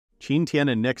Qin Tian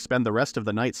and Nick spend the rest of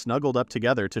the night snuggled up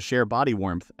together to share body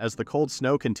warmth as the cold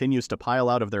snow continues to pile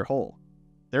out of their hole.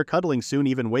 Their cuddling soon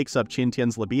even wakes up Qin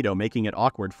Tian's libido, making it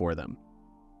awkward for them.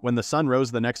 When the sun rose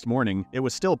the next morning, it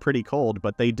was still pretty cold,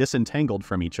 but they disentangled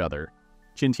from each other.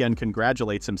 Qin Tian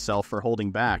congratulates himself for holding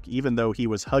back, even though he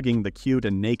was hugging the cute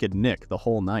and naked Nick the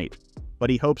whole night. But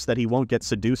he hopes that he won't get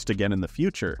seduced again in the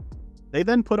future. They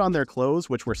then put on their clothes,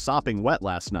 which were sopping wet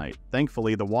last night.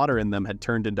 Thankfully, the water in them had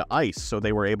turned into ice, so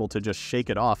they were able to just shake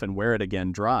it off and wear it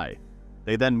again dry.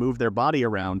 They then move their body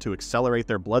around to accelerate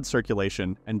their blood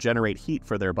circulation and generate heat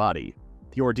for their body.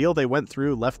 The ordeal they went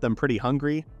through left them pretty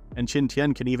hungry, and Qin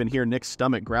Tian can even hear Nick's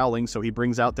stomach growling, so he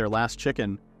brings out their last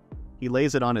chicken. He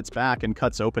lays it on its back and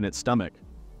cuts open its stomach.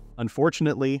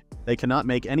 Unfortunately, they cannot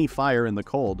make any fire in the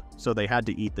cold, so they had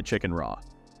to eat the chicken raw.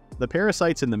 The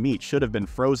parasites in the meat should have been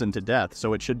frozen to death,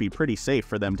 so it should be pretty safe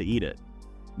for them to eat it.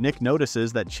 Nick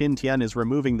notices that Qin Tian is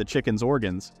removing the chicken's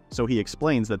organs, so he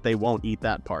explains that they won't eat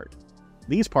that part.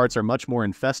 These parts are much more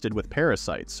infested with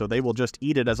parasites, so they will just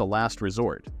eat it as a last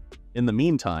resort. In the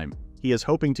meantime, he is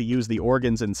hoping to use the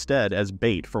organs instead as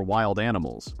bait for wild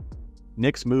animals.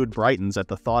 Nick's mood brightens at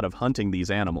the thought of hunting these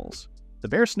animals. The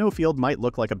bare snowfield might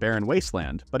look like a barren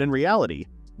wasteland, but in reality,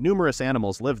 numerous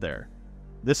animals live there.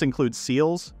 This includes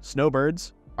seals,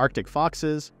 snowbirds, Arctic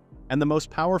foxes, and the most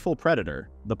powerful predator,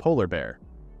 the polar bear.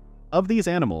 Of these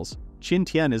animals, Qin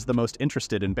Tian is the most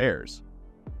interested in bears.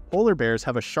 Polar bears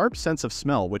have a sharp sense of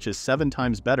smell which is 7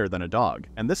 times better than a dog,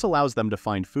 and this allows them to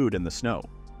find food in the snow.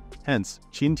 Hence,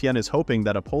 Qin Tian is hoping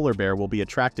that a polar bear will be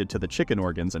attracted to the chicken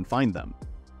organs and find them.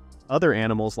 Other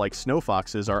animals like snow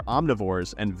foxes are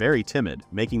omnivores and very timid,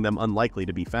 making them unlikely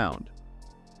to be found.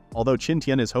 Although Qin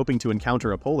Tian is hoping to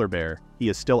encounter a polar bear, he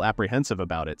is still apprehensive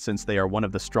about it since they are one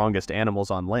of the strongest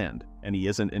animals on land, and he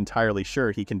isn't entirely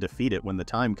sure he can defeat it when the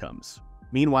time comes.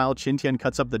 Meanwhile, Qin Tian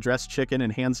cuts up the dressed chicken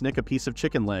and hands Nick a piece of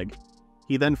chicken leg.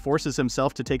 He then forces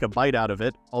himself to take a bite out of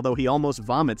it, although he almost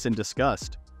vomits in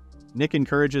disgust. Nick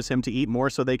encourages him to eat more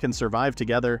so they can survive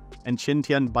together, and Qin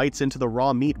Tian bites into the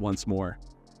raw meat once more.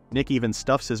 Nick even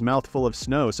stuffs his mouth full of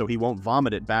snow so he won't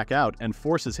vomit it back out and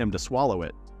forces him to swallow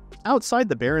it. Outside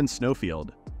the barren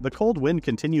snowfield, the cold wind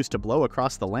continues to blow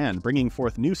across the land, bringing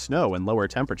forth new snow and lower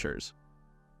temperatures.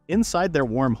 Inside their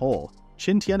warm hole,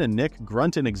 Qin Tian and Nick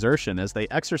grunt in exertion as they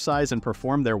exercise and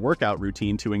perform their workout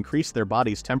routine to increase their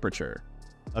body's temperature.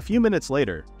 A few minutes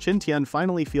later, Qin Tian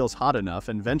finally feels hot enough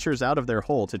and ventures out of their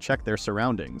hole to check their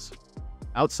surroundings.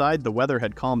 Outside, the weather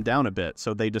had calmed down a bit,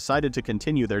 so they decided to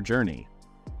continue their journey.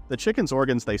 The chicken's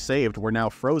organs they saved were now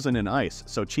frozen in ice,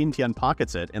 so Qin Tian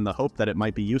pockets it in the hope that it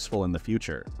might be useful in the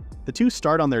future. The two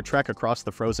start on their trek across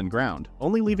the frozen ground,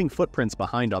 only leaving footprints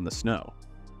behind on the snow.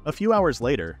 A few hours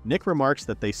later, Nick remarks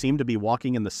that they seem to be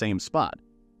walking in the same spot,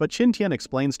 but Qin Tian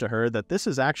explains to her that this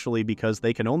is actually because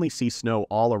they can only see snow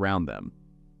all around them.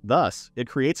 Thus, it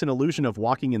creates an illusion of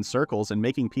walking in circles and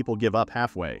making people give up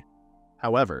halfway.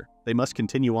 However, they must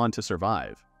continue on to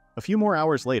survive. A few more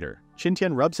hours later, Qin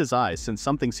Tian rubs his eyes since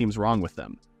something seems wrong with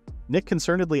them. Nick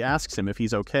concernedly asks him if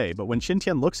he's okay, but when Qin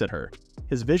Tian looks at her,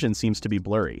 his vision seems to be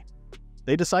blurry.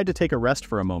 They decide to take a rest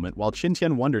for a moment while Qin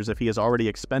Tian wonders if he has already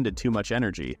expended too much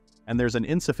energy, and there's an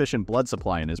insufficient blood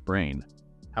supply in his brain.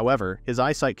 However, his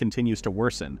eyesight continues to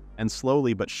worsen, and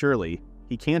slowly but surely,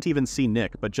 he can't even see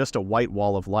Nick but just a white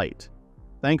wall of light.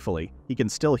 Thankfully, he can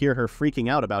still hear her freaking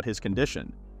out about his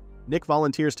condition. Nick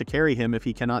volunteers to carry him if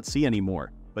he cannot see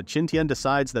anymore, but Qin Tian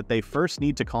decides that they first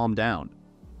need to calm down.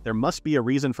 There must be a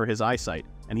reason for his eyesight,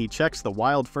 and he checks the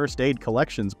Wild First Aid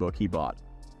Collections book he bought.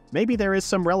 Maybe there is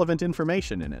some relevant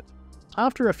information in it.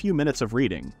 After a few minutes of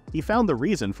reading, he found the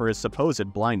reason for his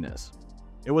supposed blindness.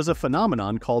 It was a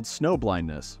phenomenon called snow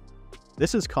blindness.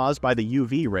 This is caused by the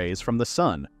UV rays from the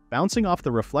sun bouncing off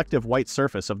the reflective white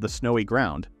surface of the snowy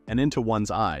ground and into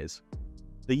one's eyes.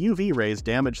 The UV rays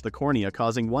damage the cornea,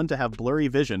 causing one to have blurry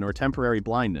vision or temporary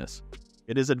blindness.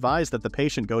 It is advised that the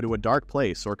patient go to a dark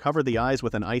place or cover the eyes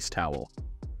with an ice towel.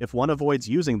 If one avoids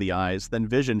using the eyes, then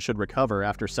vision should recover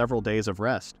after several days of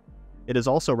rest. It is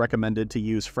also recommended to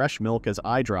use fresh milk as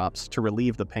eye drops to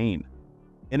relieve the pain.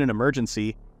 In an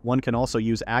emergency, one can also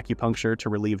use acupuncture to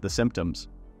relieve the symptoms.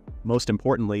 Most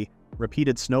importantly,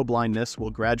 repeated snow blindness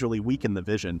will gradually weaken the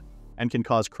vision and can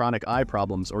cause chronic eye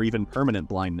problems or even permanent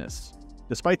blindness.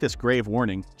 Despite this grave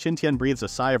warning, Qin Tian breathes a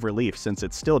sigh of relief since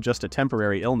it's still just a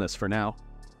temporary illness for now.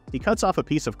 He cuts off a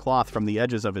piece of cloth from the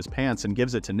edges of his pants and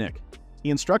gives it to Nick. He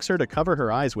instructs her to cover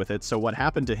her eyes with it so what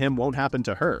happened to him won't happen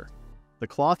to her. The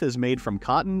cloth is made from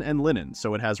cotton and linen,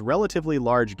 so it has relatively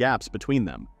large gaps between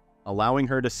them, allowing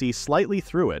her to see slightly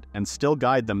through it and still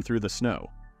guide them through the snow.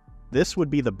 This would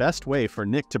be the best way for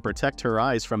Nick to protect her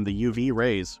eyes from the UV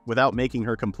rays without making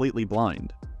her completely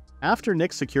blind. After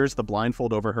Nick secures the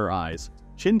blindfold over her eyes,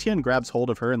 Qin Tian grabs hold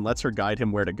of her and lets her guide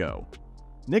him where to go.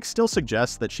 Nick still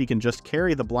suggests that she can just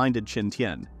carry the blinded Qin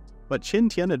Tian, but Qin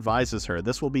Tian advises her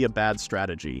this will be a bad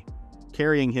strategy.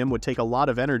 Carrying him would take a lot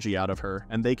of energy out of her,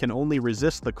 and they can only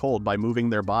resist the cold by moving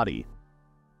their body.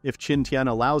 If Qin Tian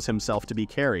allows himself to be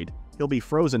carried, he'll be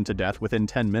frozen to death within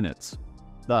 10 minutes.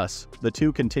 Thus, the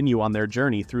two continue on their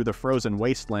journey through the frozen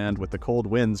wasteland with the cold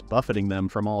winds buffeting them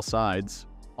from all sides.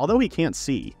 Although he can't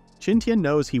see, Qin Tian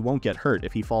knows he won't get hurt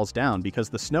if he falls down because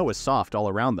the snow is soft all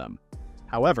around them.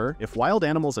 However, if wild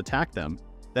animals attack them,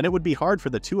 then it would be hard for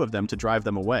the two of them to drive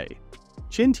them away.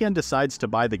 Qin Tian decides to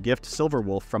buy the gift Silver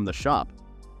Wolf from the shop,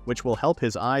 which will help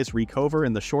his eyes recover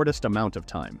in the shortest amount of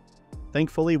time.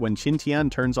 Thankfully, when Qin Tian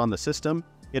turns on the system,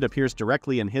 it appears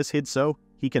directly in his HUD so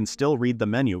he can still read the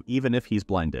menu even if he's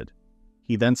blinded.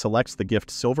 He then selects the gift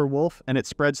Silver Wolf and it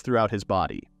spreads throughout his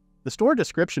body. The store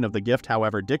description of the gift,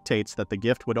 however, dictates that the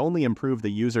gift would only improve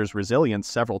the user's resilience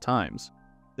several times.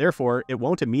 Therefore, it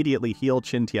won't immediately heal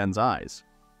Qin Tian's eyes.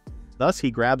 Thus,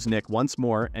 he grabs Nick once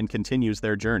more and continues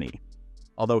their journey.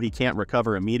 Although he can't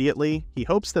recover immediately, he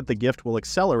hopes that the gift will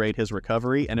accelerate his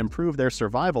recovery and improve their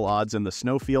survival odds in the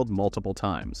snowfield multiple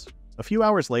times. A few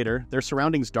hours later, their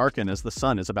surroundings darken as the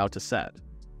sun is about to set.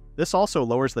 This also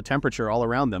lowers the temperature all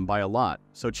around them by a lot,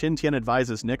 so Qin Tian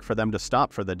advises Nick for them to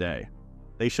stop for the day.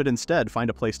 They should instead find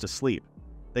a place to sleep.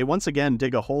 They once again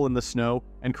dig a hole in the snow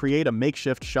and create a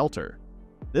makeshift shelter.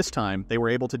 This time, they were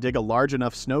able to dig a large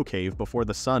enough snow cave before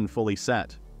the sun fully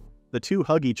set. The two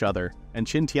hug each other, and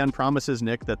Qin Tian promises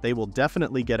Nick that they will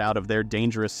definitely get out of their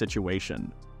dangerous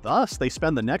situation. Thus, they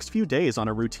spend the next few days on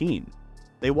a routine.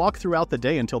 They walk throughout the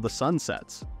day until the sun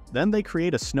sets. Then they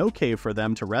create a snow cave for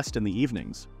them to rest in the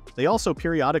evenings. They also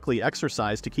periodically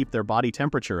exercise to keep their body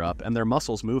temperature up and their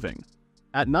muscles moving.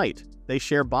 At night, they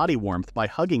share body warmth by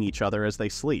hugging each other as they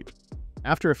sleep.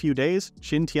 After a few days,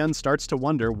 Qin Tian starts to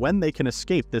wonder when they can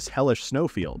escape this hellish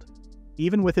snowfield.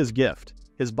 Even with his gift,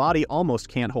 his body almost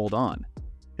can't hold on.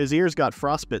 His ears got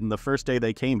frostbitten the first day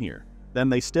they came here. Then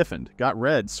they stiffened, got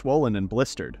red, swollen, and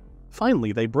blistered.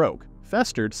 Finally, they broke,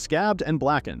 festered, scabbed, and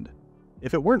blackened.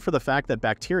 If it weren't for the fact that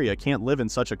bacteria can't live in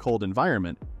such a cold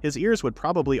environment, his ears would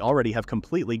probably already have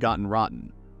completely gotten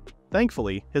rotten.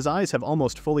 Thankfully, his eyes have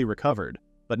almost fully recovered,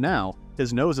 but now,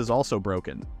 his nose is also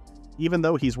broken. Even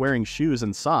though he's wearing shoes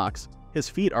and socks, his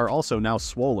feet are also now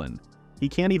swollen. He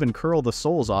can't even curl the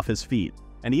soles off his feet,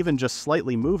 and even just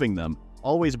slightly moving them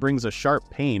always brings a sharp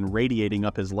pain radiating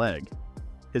up his leg.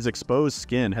 His exposed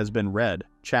skin has been red,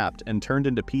 chapped, and turned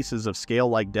into pieces of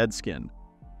scale-like dead skin.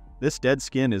 This dead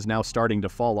skin is now starting to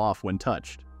fall off when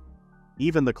touched.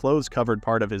 Even the clothes-covered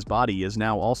part of his body is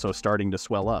now also starting to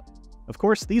swell up. Of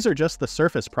course, these are just the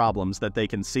surface problems that they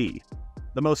can see.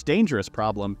 The most dangerous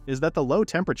problem is that the low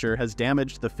temperature has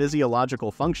damaged the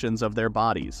physiological functions of their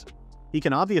bodies. He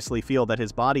can obviously feel that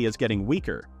his body is getting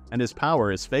weaker, and his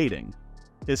power is fading.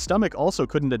 His stomach also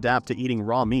couldn't adapt to eating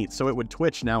raw meat, so it would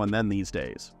twitch now and then these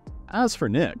days. As for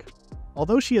Nick,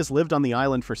 although she has lived on the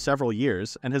island for several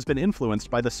years and has been influenced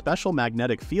by the special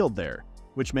magnetic field there,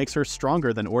 which makes her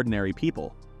stronger than ordinary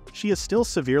people, she is still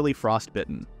severely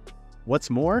frostbitten. What's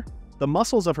more, the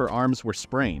muscles of her arms were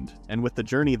sprained, and with the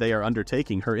journey they are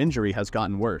undertaking, her injury has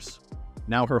gotten worse.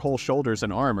 Now her whole shoulders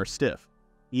and arm are stiff.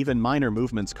 Even minor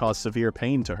movements cause severe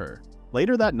pain to her.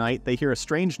 Later that night, they hear a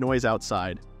strange noise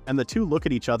outside, and the two look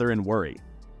at each other in worry.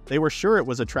 They were sure it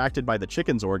was attracted by the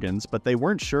chicken's organs, but they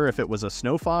weren't sure if it was a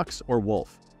snow fox or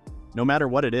wolf. No matter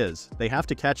what it is, they have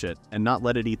to catch it and not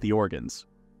let it eat the organs.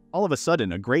 All of a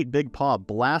sudden, a great big paw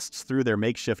blasts through their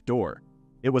makeshift door.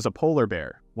 It was a polar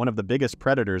bear, one of the biggest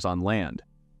predators on land.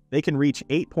 They can reach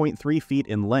 8.3 feet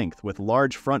in length with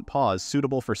large front paws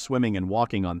suitable for swimming and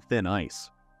walking on thin ice.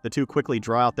 The two quickly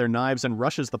draw out their knives and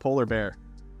rushes the polar bear.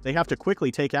 They have to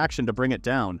quickly take action to bring it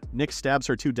down. Nick stabs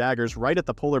her two daggers right at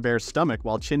the polar bear's stomach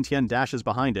while Qin Tian dashes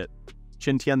behind it.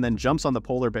 Qin Tian then jumps on the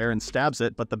polar bear and stabs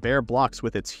it, but the bear blocks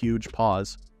with its huge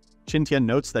paws. Qin Tian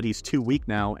notes that he's too weak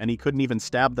now, and he couldn't even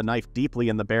stab the knife deeply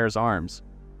in the bear's arms.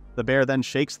 The bear then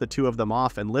shakes the two of them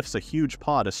off and lifts a huge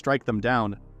paw to strike them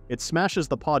down. It smashes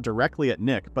the paw directly at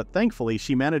Nick, but thankfully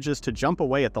she manages to jump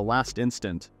away at the last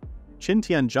instant. Qin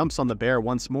Tian jumps on the bear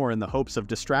once more in the hopes of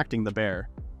distracting the bear.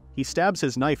 He stabs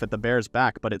his knife at the bear's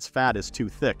back, but its fat is too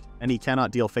thick, and he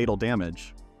cannot deal fatal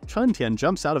damage. Qin Tian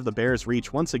jumps out of the bear's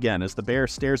reach once again as the bear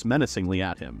stares menacingly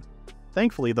at him.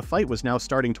 Thankfully, the fight was now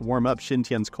starting to warm up Qin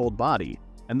Tian's cold body,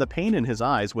 and the pain in his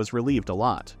eyes was relieved a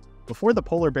lot. Before the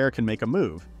polar bear can make a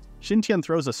move, Qin Tian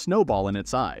throws a snowball in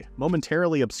its eye,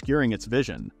 momentarily obscuring its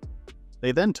vision.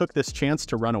 They then took this chance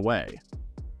to run away.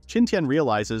 Qin Tian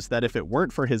realizes that if it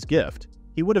weren't for his gift,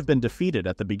 he would have been defeated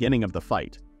at the beginning of the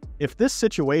fight. If this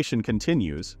situation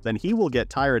continues, then he will get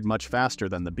tired much faster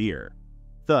than the bear.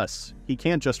 Thus, he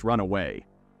can't just run away.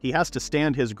 He has to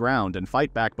stand his ground and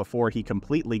fight back before he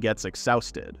completely gets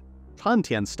exhausted. Qin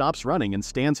Tian stops running and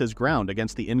stands his ground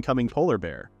against the incoming polar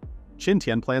bear. Qin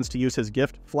Tian plans to use his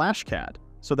gift, Flash Cat,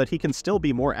 so that he can still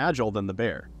be more agile than the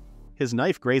bear. His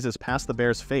knife grazes past the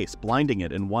bear's face, blinding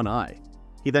it in one eye.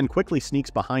 He then quickly sneaks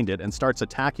behind it and starts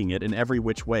attacking it in every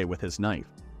which way with his knife.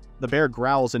 The bear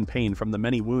growls in pain from the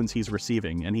many wounds he's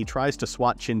receiving, and he tries to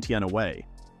swat Qin Tian away.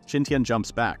 Qin Tian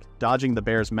jumps back, dodging the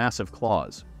bear's massive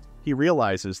claws. He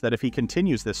realizes that if he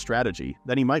continues this strategy,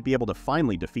 then he might be able to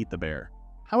finally defeat the bear.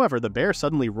 However, the bear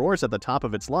suddenly roars at the top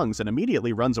of its lungs and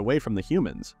immediately runs away from the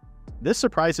humans. This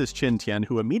surprises Qin Tian,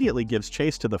 who immediately gives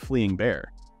chase to the fleeing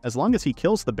bear. As long as he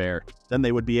kills the bear, then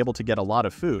they would be able to get a lot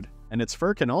of food, and its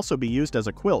fur can also be used as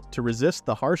a quilt to resist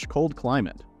the harsh cold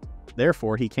climate.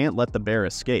 Therefore, he can't let the bear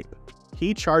escape.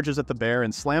 He charges at the bear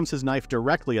and slams his knife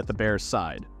directly at the bear's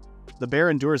side. The bear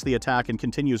endures the attack and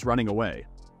continues running away.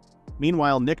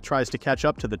 Meanwhile, Nick tries to catch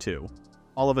up to the two.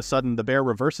 All of a sudden, the bear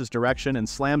reverses direction and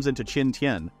slams into Qin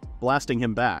Tian, blasting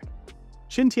him back.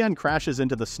 Qin Tian crashes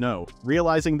into the snow,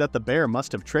 realizing that the bear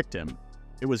must have tricked him.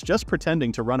 It was just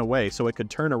pretending to run away so it could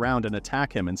turn around and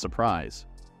attack him in surprise.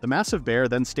 The massive bear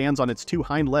then stands on its two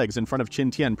hind legs in front of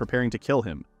Qin Tian, preparing to kill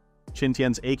him. Qin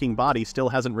Tian's aching body still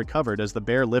hasn't recovered as the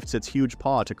bear lifts its huge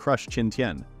paw to crush Qin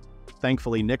Tian.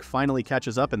 Thankfully, Nick finally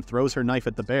catches up and throws her knife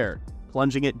at the bear,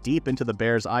 plunging it deep into the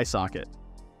bear's eye socket.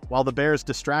 While the bear's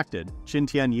distracted, Qin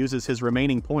Tian uses his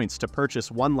remaining points to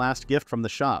purchase one last gift from the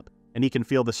shop, and he can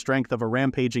feel the strength of a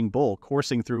rampaging bull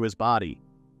coursing through his body.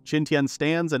 Qin Tian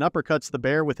stands and uppercuts the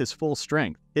bear with his full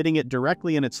strength, hitting it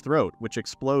directly in its throat, which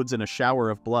explodes in a shower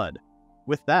of blood.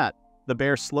 With that, the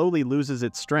bear slowly loses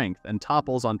its strength and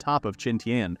topples on top of Qin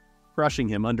Tian, crushing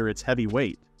him under its heavy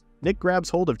weight. Nick grabs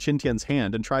hold of Qin Tian's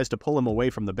hand and tries to pull him away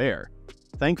from the bear.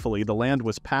 Thankfully, the land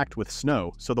was packed with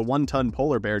snow, so the one-ton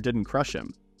polar bear didn't crush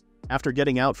him. After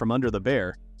getting out from under the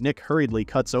bear, Nick hurriedly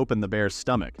cuts open the bear's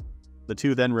stomach. The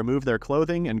two then remove their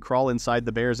clothing and crawl inside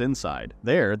the bear's inside.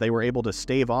 There, they were able to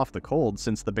stave off the cold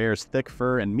since the bear's thick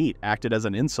fur and meat acted as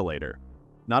an insulator.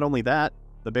 Not only that,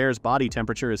 the bear's body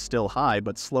temperature is still high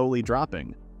but slowly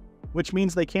dropping, which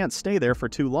means they can't stay there for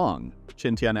too long.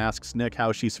 Qin Tian asks Nick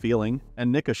how she's feeling,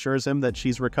 and Nick assures him that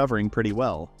she's recovering pretty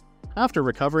well. After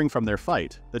recovering from their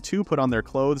fight, the two put on their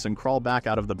clothes and crawl back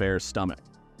out of the bear's stomach.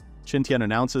 Qin Tian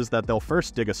announces that they'll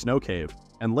first dig a snow cave,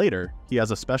 and later, he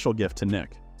has a special gift to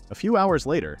Nick. A few hours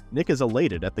later, Nick is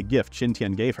elated at the gift Qin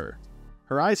Tian gave her.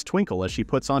 Her eyes twinkle as she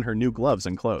puts on her new gloves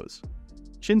and clothes.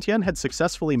 Qin Tian had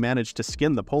successfully managed to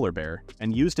skin the polar bear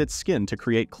and used its skin to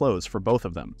create clothes for both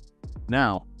of them.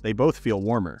 Now, they both feel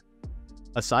warmer.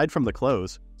 Aside from the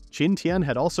clothes, Qin Tian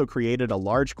had also created a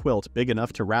large quilt big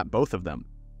enough to wrap both of them.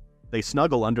 They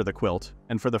snuggle under the quilt,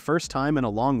 and for the first time in a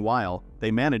long while,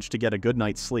 they manage to get a good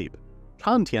night's sleep.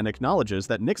 Qin Tian acknowledges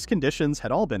that Nick's conditions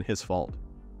had all been his fault.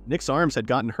 Nick's arms had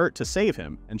gotten hurt to save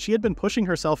him, and she had been pushing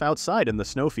herself outside in the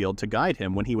snowfield to guide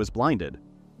him when he was blinded.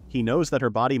 He knows that her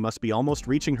body must be almost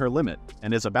reaching her limit,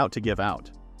 and is about to give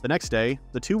out. The next day,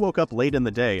 the two woke up late in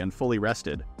the day and fully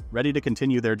rested, ready to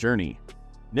continue their journey.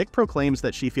 Nick proclaims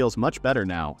that she feels much better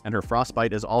now, and her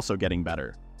frostbite is also getting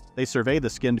better. They survey the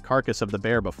skinned carcass of the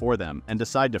bear before them and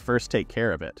decide to first take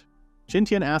care of it. Qin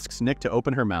Tian asks Nick to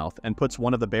open her mouth and puts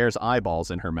one of the bear's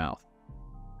eyeballs in her mouth.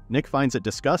 Nick finds it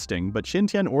disgusting, but Qin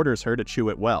Tian orders her to chew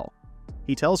it well.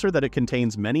 He tells her that it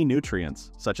contains many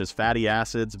nutrients, such as fatty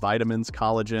acids, vitamins,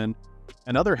 collagen,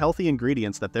 and other healthy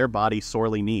ingredients that their body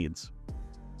sorely needs.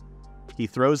 He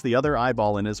throws the other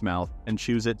eyeball in his mouth and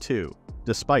chews it too,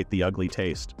 despite the ugly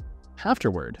taste.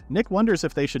 Afterward, Nick wonders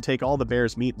if they should take all the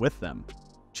bear's meat with them.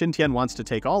 Qin Tian wants to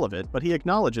take all of it, but he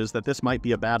acknowledges that this might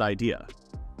be a bad idea.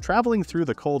 Traveling through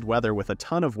the cold weather with a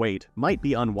ton of weight might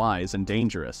be unwise and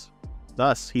dangerous.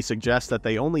 Thus, he suggests that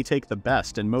they only take the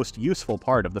best and most useful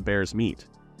part of the bear's meat.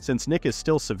 Since Nick is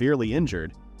still severely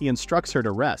injured, he instructs her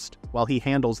to rest while he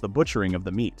handles the butchering of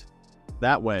the meat.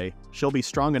 That way, she'll be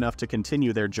strong enough to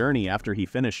continue their journey after he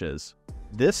finishes.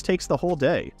 This takes the whole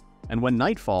day, and when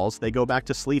night falls, they go back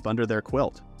to sleep under their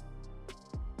quilt.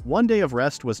 One day of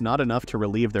rest was not enough to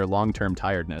relieve their long-term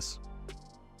tiredness.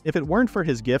 If it weren't for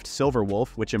his gift Silver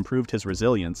Wolf, which improved his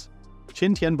resilience,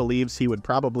 Qin Tian believes he would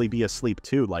probably be asleep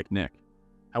too, like Nick.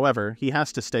 However, he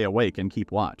has to stay awake and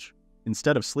keep watch.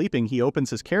 Instead of sleeping, he opens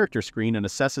his character screen and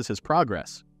assesses his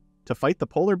progress. To fight the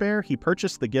polar bear, he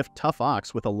purchased the gift Tough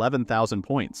Ox with 11,000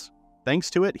 points. Thanks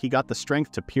to it, he got the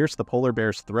strength to pierce the polar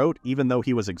bear's throat even though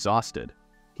he was exhausted.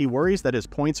 He worries that his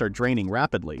points are draining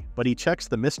rapidly, but he checks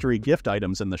the mystery gift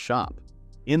items in the shop.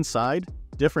 Inside,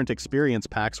 different experience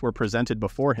packs were presented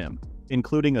before him,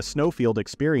 including a snowfield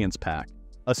experience pack,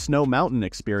 a snow mountain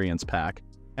experience pack,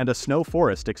 and a snow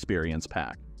forest experience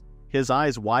pack. His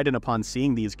eyes widen upon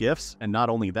seeing these gifts, and not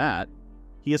only that,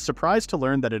 he is surprised to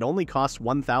learn that it only costs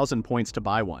 1,000 points to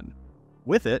buy one.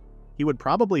 With it, he would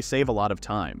probably save a lot of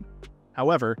time.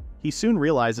 However, he soon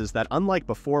realizes that unlike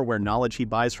before where knowledge he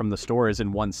buys from the store is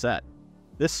in one set,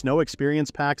 this snow experience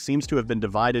pack seems to have been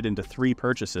divided into 3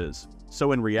 purchases,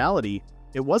 so in reality,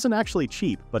 it wasn't actually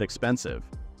cheap but expensive.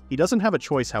 He doesn't have a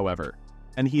choice, however,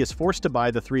 and he is forced to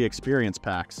buy the 3 experience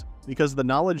packs because the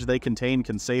knowledge they contain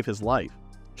can save his life.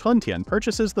 Qin Tian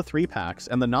purchases the 3 packs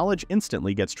and the knowledge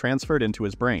instantly gets transferred into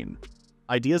his brain.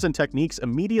 Ideas and techniques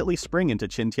immediately spring into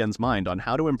Qin Tian's mind on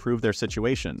how to improve their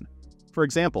situation. For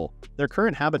example, their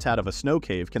current habitat of a snow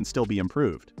cave can still be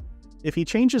improved. If he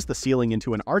changes the ceiling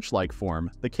into an arch-like form,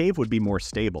 the cave would be more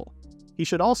stable. He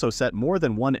should also set more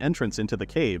than one entrance into the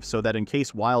cave so that in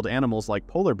case wild animals like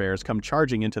polar bears come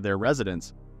charging into their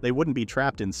residence, they wouldn't be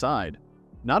trapped inside.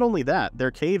 Not only that,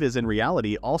 their cave is in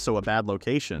reality also a bad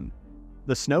location.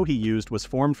 The snow he used was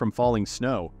formed from falling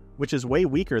snow, which is way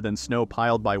weaker than snow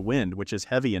piled by wind, which is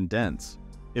heavy and dense.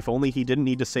 If only he didn't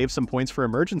need to save some points for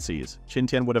emergencies, Qin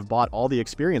Tian would have bought all the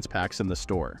experience packs in the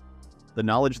store. The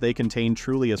knowledge they contain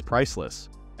truly is priceless,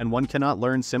 and one cannot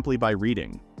learn simply by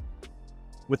reading.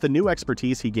 With the new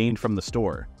expertise he gained from the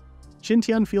store, Qin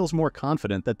Tian feels more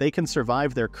confident that they can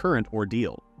survive their current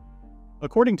ordeal.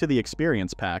 According to the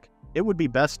experience pack, it would be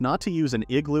best not to use an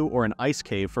igloo or an ice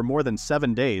cave for more than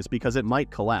 7 days because it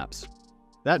might collapse.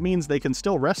 That means they can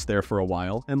still rest there for a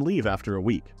while and leave after a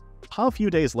week. A few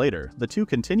days later, the two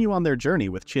continue on their journey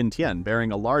with Qin Tian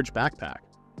bearing a large backpack,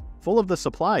 full of the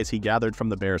supplies he gathered from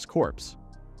the bear's corpse.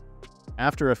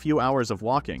 After a few hours of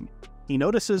walking, he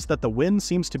notices that the wind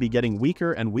seems to be getting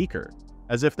weaker and weaker,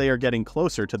 as if they are getting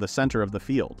closer to the center of the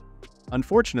field.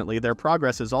 Unfortunately, their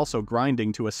progress is also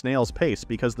grinding to a snail's pace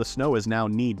because the snow is now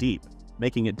knee-deep,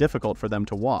 making it difficult for them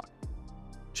to walk.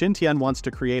 Qin Tian wants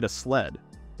to create a sled,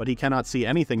 but he cannot see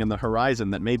anything in the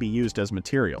horizon that may be used as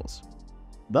materials.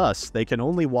 Thus, they can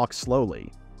only walk slowly.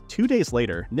 2 days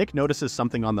later, Nick notices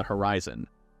something on the horizon.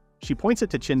 She points it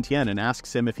to Qin Tian and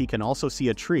asks him if he can also see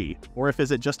a tree, or if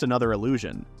is it just another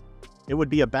illusion. It would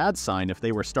be a bad sign if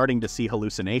they were starting to see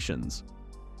hallucinations.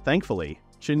 Thankfully,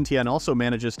 Qin Tian also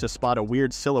manages to spot a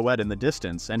weird silhouette in the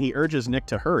distance, and he urges Nick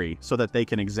to hurry so that they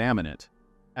can examine it.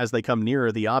 As they come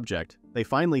nearer the object, they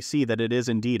finally see that it is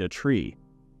indeed a tree.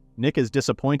 Nick is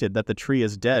disappointed that the tree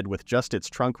is dead with just its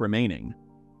trunk remaining.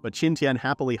 But Qin Tian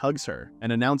happily hugs her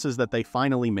and announces that they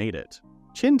finally made it.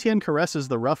 Qin Tian caresses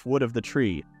the rough wood of the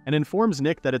tree and informs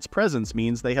Nick that its presence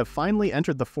means they have finally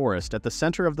entered the forest at the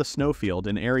center of the snowfield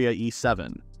in Area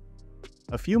E7.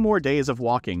 A few more days of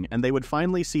walking and they would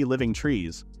finally see living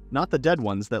trees, not the dead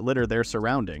ones that litter their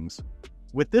surroundings.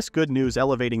 With this good news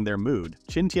elevating their mood,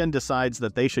 Qin Tian decides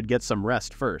that they should get some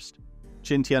rest first.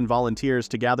 Qin Tian volunteers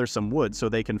to gather some wood so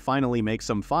they can finally make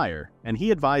some fire, and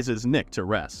he advises Nick to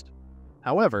rest.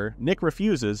 However, Nick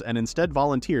refuses and instead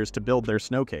volunteers to build their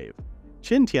snow cave.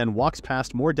 Qin Tian walks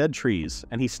past more dead trees,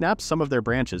 and he snaps some of their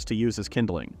branches to use as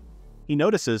kindling. He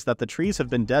notices that the trees have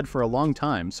been dead for a long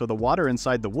time, so the water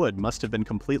inside the wood must have been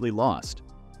completely lost.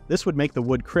 This would make the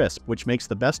wood crisp, which makes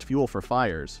the best fuel for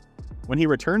fires. When he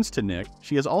returns to Nick,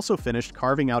 she has also finished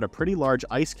carving out a pretty large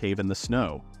ice cave in the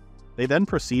snow. They then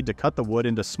proceed to cut the wood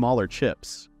into smaller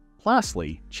chips.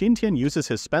 Lastly, Qin Tian uses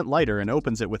his spent lighter and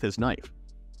opens it with his knife.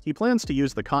 He plans to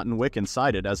use the cotton wick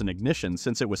inside it as an ignition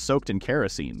since it was soaked in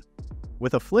kerosene.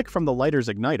 With a flick from the lighter's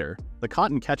igniter, the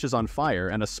cotton catches on fire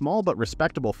and a small but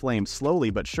respectable flame slowly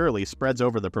but surely spreads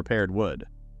over the prepared wood.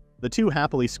 The two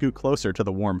happily scoot closer to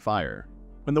the warm fire.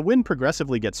 When the wind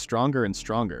progressively gets stronger and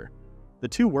stronger, the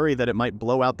two worry that it might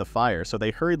blow out the fire, so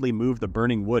they hurriedly move the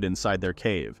burning wood inside their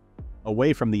cave,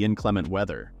 away from the inclement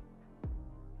weather.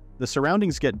 The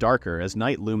surroundings get darker as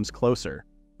night looms closer,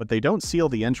 but they don't seal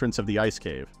the entrance of the ice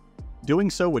cave.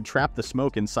 Doing so would trap the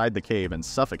smoke inside the cave and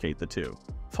suffocate the two.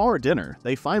 For dinner,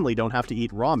 they finally don't have to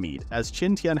eat raw meat, as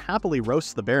Qin Tian happily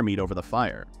roasts the bear meat over the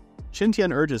fire. Qin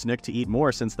Tian urges Nick to eat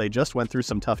more since they just went through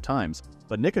some tough times,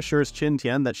 but Nick assures Qin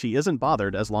Tian that she isn't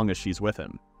bothered as long as she's with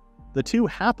him. The two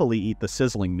happily eat the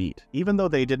sizzling meat. Even though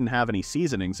they didn't have any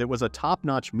seasonings, it was a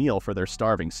top-notch meal for their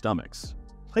starving stomachs.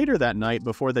 Later that night,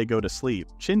 before they go to sleep,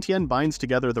 Qin Tian binds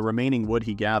together the remaining wood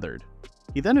he gathered.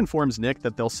 He then informs Nick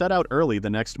that they'll set out early the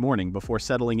next morning before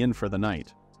settling in for the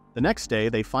night. The next day,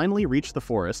 they finally reach the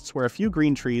forests where a few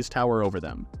green trees tower over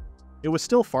them. It was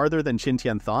still farther than Qin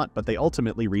Tian thought, but they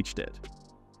ultimately reached it.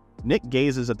 Nick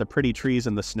gazes at the pretty trees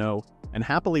in the snow and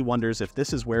happily wonders if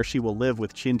this is where she will live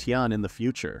with Qin Tian in the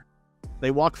future.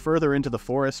 They walk further into the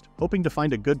forest, hoping to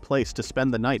find a good place to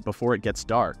spend the night before it gets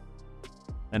dark.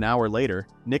 An hour later,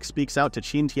 Nick speaks out to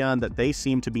Qin Tian that they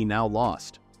seem to be now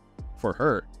lost. For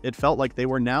her, it felt like they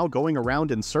were now going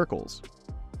around in circles.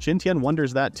 Qin Tian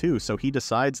wonders that too, so he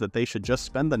decides that they should just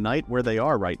spend the night where they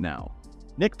are right now.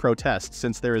 Nick protests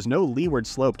since there is no leeward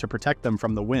slope to protect them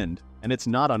from the wind, and it's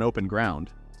not on open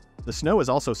ground. The snow is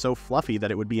also so fluffy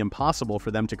that it would be impossible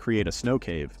for them to create a snow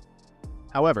cave.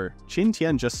 However, Qin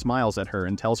Tian just smiles at her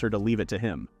and tells her to leave it to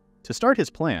him. To start his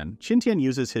plan, Qin Tian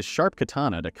uses his sharp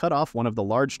katana to cut off one of the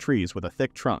large trees with a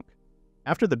thick trunk.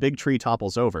 After the big tree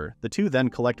topples over, the two then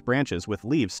collect branches with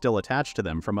leaves still attached to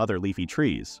them from other leafy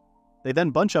trees. They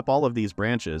then bunch up all of these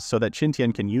branches so that Qin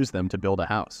Tian can use them to build a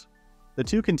house. The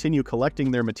two continue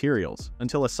collecting their materials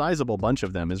until a sizable bunch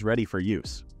of them is ready for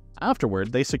use.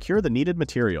 Afterward, they secure the needed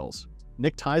materials.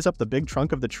 Nick ties up the big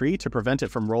trunk of the tree to prevent it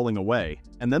from rolling away,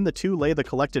 and then the two lay the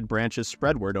collected branches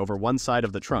spreadward over one side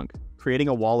of the trunk, creating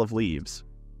a wall of leaves.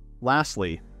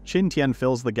 Lastly, Qin Tian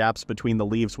fills the gaps between the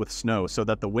leaves with snow so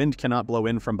that the wind cannot blow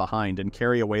in from behind and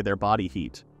carry away their body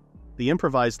heat. The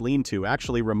improvised lean-to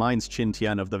actually reminds Qin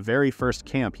Tian of the very first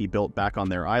camp he built back on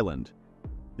their island.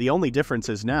 The only difference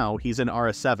is now he's in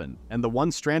RS7, and the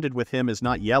one stranded with him is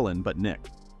not Yellen but Nick.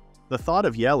 The thought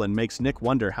of Yellen makes Nick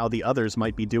wonder how the others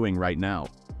might be doing right now.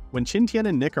 When Qin Tian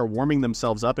and Nick are warming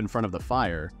themselves up in front of the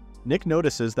fire, Nick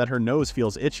notices that her nose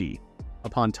feels itchy.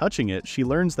 Upon touching it, she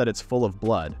learns that it's full of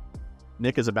blood.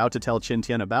 Nick is about to tell Qin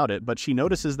Tian about it, but she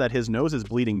notices that his nose is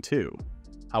bleeding too.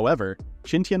 However,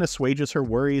 Qin Tian assuages her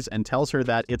worries and tells her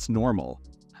that it's normal.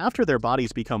 After their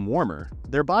bodies become warmer,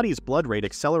 their body's blood rate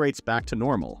accelerates back to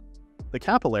normal. The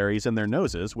capillaries in their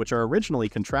noses, which are originally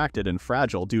contracted and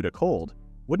fragile due to cold,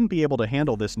 wouldn't be able to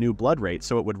handle this new blood rate,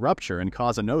 so it would rupture and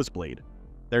cause a nosebleed.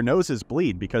 Their noses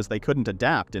bleed because they couldn't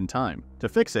adapt in time. To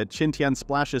fix it, Qin Tian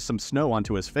splashes some snow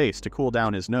onto his face to cool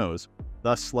down his nose,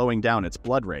 thus slowing down its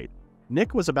blood rate.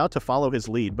 Nick was about to follow his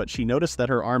lead, but she noticed that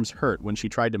her arms hurt when she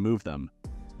tried to move them.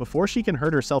 Before she can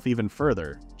hurt herself even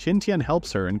further, Qin Tian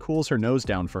helps her and cools her nose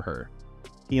down for her.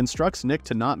 He instructs Nick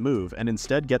to not move and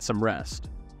instead get some rest.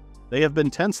 They have been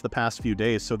tense the past few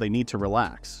days, so they need to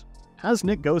relax. As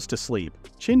Nick goes to sleep,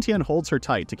 Qin Tian holds her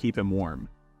tight to keep him warm.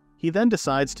 He then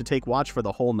decides to take watch for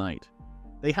the whole night.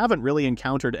 They haven't really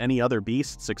encountered any other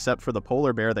beasts except for the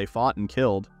polar bear they fought and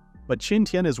killed, but Qin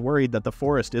Tian is worried that the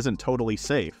forest isn't totally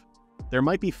safe. There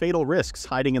might be fatal risks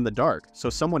hiding in the dark,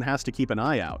 so someone has to keep an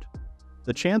eye out.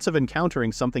 The chance of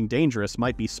encountering something dangerous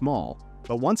might be small,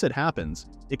 but once it happens,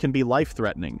 it can be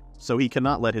life-threatening, so he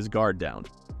cannot let his guard down.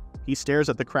 He stares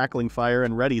at the crackling fire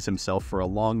and readies himself for a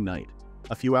long night.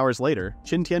 A few hours later,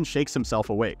 Qin Tian shakes himself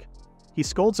awake. He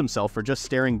scolds himself for just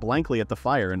staring blankly at the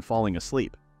fire and falling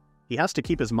asleep. He has to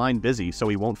keep his mind busy so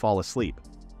he won't fall asleep.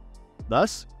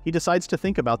 Thus, he decides to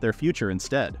think about their future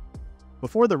instead.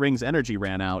 Before the ring's energy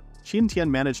ran out, Qin Tian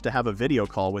managed to have a video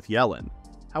call with Yellen.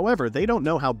 However, they don't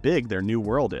know how big their new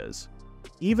world is.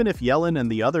 Even if Yellen and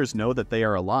the others know that they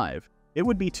are alive, it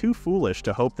would be too foolish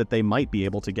to hope that they might be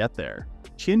able to get there.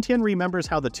 Qin Tian remembers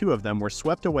how the two of them were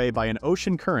swept away by an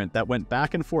ocean current that went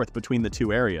back and forth between the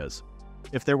two areas.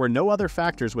 If there were no other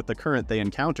factors with the current they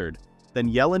encountered,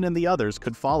 then Yellen and the others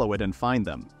could follow it and find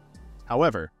them.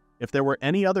 However, if there were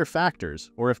any other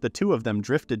factors, or if the two of them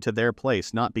drifted to their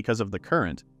place not because of the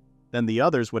current, then the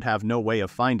others would have no way of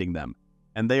finding them,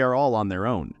 and they are all on their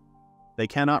own. They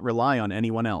cannot rely on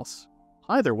anyone else.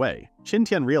 Either way, Qin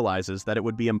Tian realizes that it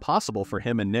would be impossible for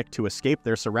him and Nick to escape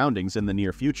their surroundings in the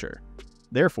near future.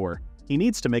 Therefore, he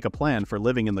needs to make a plan for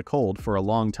living in the cold for a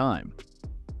long time.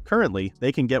 Currently,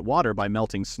 they can get water by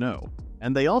melting snow,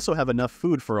 and they also have enough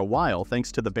food for a while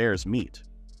thanks to the bear's meat.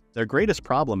 Their greatest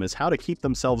problem is how to keep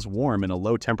themselves warm in a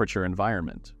low-temperature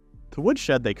environment. The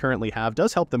woodshed they currently have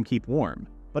does help them keep warm,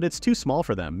 but it's too small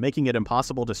for them, making it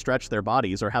impossible to stretch their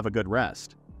bodies or have a good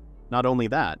rest. Not only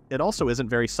that, it also isn't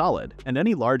very solid, and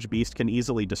any large beast can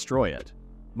easily destroy it.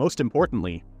 Most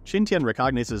importantly, Qin Tian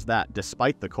recognizes that,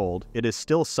 despite the cold, it is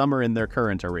still summer in their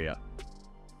current area.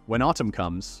 When autumn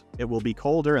comes, it will be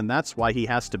colder, and that's why he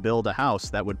has to build a house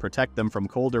that would protect them from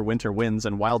colder winter winds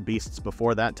and wild beasts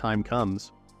before that time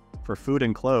comes. For food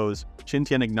and clothes, Qin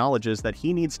Tian acknowledges that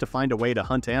he needs to find a way to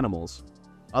hunt animals.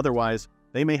 Otherwise,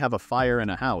 they may have a fire and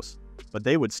a house, but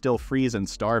they would still freeze and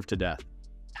starve to death.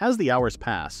 As the hours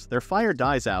pass, their fire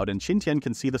dies out and Qin Tian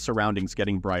can see the surroundings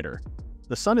getting brighter.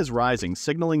 The sun is rising,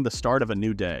 signaling the start of a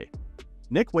new day.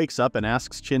 Nick wakes up and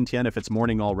asks Qin Tian if it's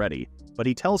morning already, but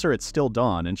he tells her it's still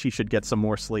dawn and she should get some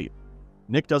more sleep.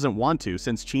 Nick doesn't want to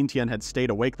since Qin Tian had stayed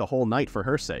awake the whole night for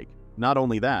her sake. Not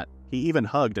only that, He even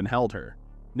hugged and held her.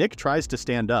 Nick tries to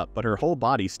stand up, but her whole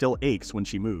body still aches when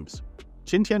she moves.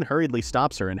 Qin Tian hurriedly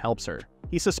stops her and helps her.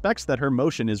 He suspects that her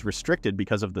motion is restricted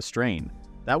because of the strain.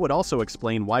 That would also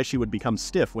explain why she would become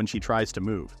stiff when she tries to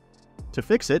move. To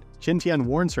fix it, Qin Tian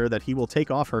warns her that he will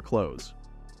take off her clothes.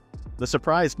 The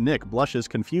surprised Nick blushes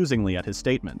confusingly at his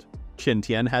statement. Qin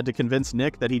Tian had to convince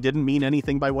Nick that he didn't mean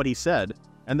anything by what he said,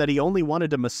 and that he only wanted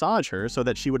to massage her so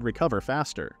that she would recover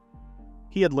faster.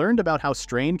 He had learned about how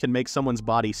strain can make someone's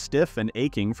body stiff and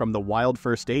aching from the wild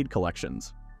first aid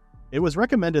collections. It was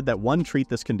recommended that one treat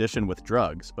this condition with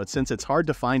drugs, but since it's hard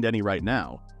to find any right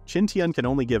now, Qin Tian can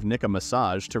only give Nick a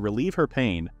massage to relieve her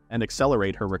pain and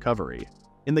accelerate her recovery.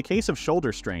 In the case of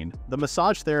shoulder strain, the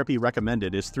massage therapy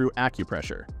recommended is through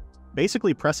acupressure,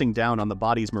 basically pressing down on the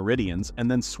body's meridians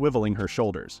and then swiveling her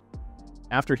shoulders.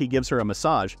 After he gives her a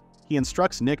massage, he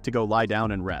instructs Nick to go lie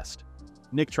down and rest.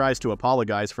 Nick tries to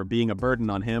apologize for being a burden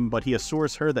on him, but he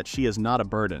assures her that she is not a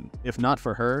burden. If not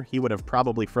for her, he would have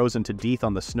probably frozen to death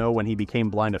on the snow when he became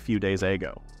blind a few days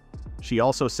ago. She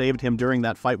also saved him during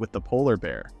that fight with the polar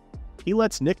bear. He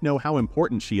lets Nick know how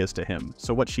important she is to him,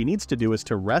 so what she needs to do is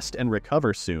to rest and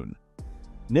recover soon.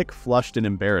 Nick flushed in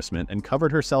embarrassment and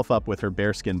covered herself up with her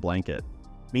bearskin blanket.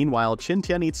 Meanwhile, Qin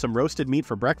Tian eats some roasted meat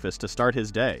for breakfast to start his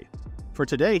day. For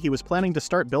today, he was planning to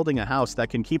start building a house that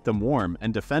can keep them warm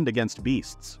and defend against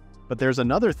beasts. But there's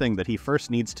another thing that he first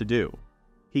needs to do.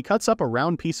 He cuts up a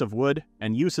round piece of wood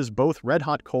and uses both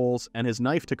red-hot coals and his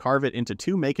knife to carve it into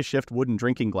two makeshift wooden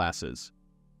drinking glasses.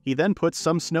 He then puts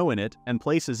some snow in it and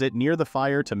places it near the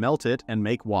fire to melt it and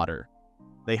make water.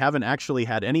 They haven't actually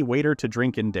had any water to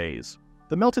drink in days.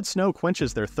 The melted snow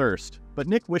quenches their thirst, but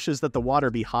Nick wishes that the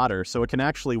water be hotter so it can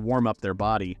actually warm up their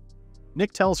body.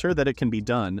 Nick tells her that it can be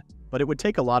done, but it would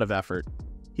take a lot of effort.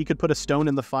 He could put a stone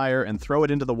in the fire and throw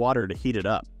it into the water to heat it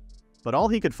up. But all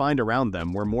he could find around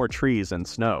them were more trees and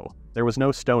snow. There was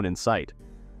no stone in sight.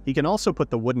 He can also put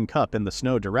the wooden cup in the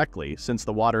snow directly, since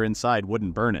the water inside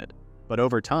wouldn't burn it. But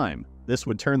over time, this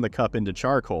would turn the cup into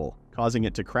charcoal, causing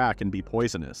it to crack and be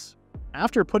poisonous.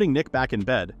 After putting Nick back in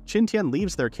bed, Qin Tian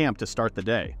leaves their camp to start the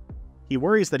day. He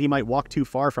worries that he might walk too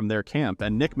far from their camp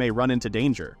and Nick may run into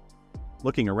danger.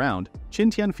 Looking around,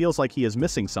 Qin Tian feels like he is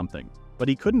missing something, but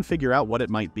he couldn't figure out what it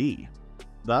might be.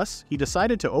 Thus, he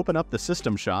decided to open up the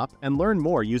system shop and learn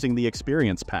more using the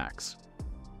experience packs.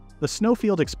 The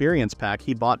Snowfield experience pack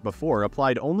he bought before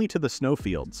applied only to the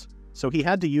snowfields, so he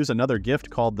had to use another gift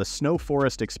called the Snow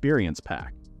Forest Experience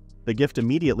Pack. The gift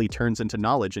immediately turns into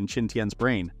knowledge in Qin Tian's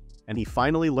brain, and he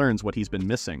finally learns what he's been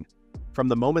missing. From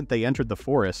the moment they entered the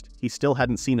forest, he still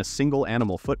hadn't seen a single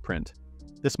animal footprint.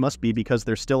 This must be because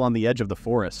they're still on the edge of the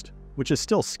forest, which is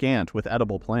still scant with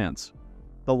edible plants.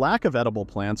 The lack of edible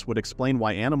plants would explain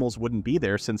why animals wouldn't be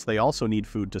there since they also need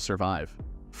food to survive.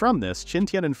 From this, Qin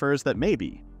Tian infers that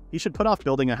maybe he should put off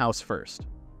building a house first.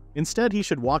 Instead, he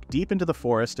should walk deep into the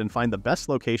forest and find the best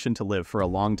location to live for a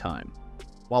long time.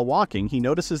 While walking, he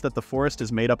notices that the forest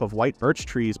is made up of white birch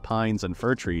trees, pines, and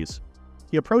fir trees.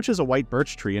 He approaches a white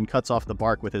birch tree and cuts off the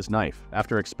bark with his knife.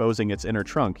 After exposing its inner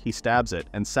trunk, he stabs it,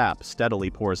 and sap steadily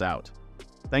pours out.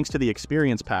 Thanks to the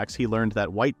experience packs, he learned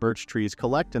that white birch trees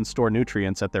collect and store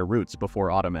nutrients at their roots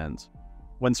before autumn ends.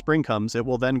 When spring comes, it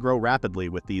will then grow rapidly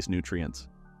with these nutrients.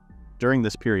 During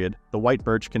this period, the white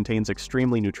birch contains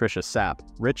extremely nutritious sap,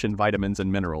 rich in vitamins and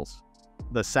minerals.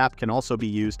 The sap can also be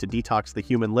used to detox the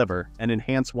human liver and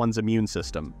enhance one's immune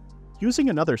system.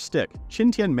 Using another stick,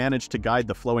 Qin Tian managed to guide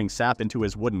the flowing sap into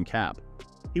his wooden cap.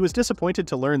 He was disappointed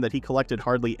to learn that he collected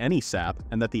hardly any sap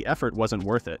and that the effort wasn't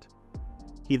worth it.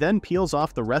 He then peels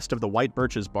off the rest of the white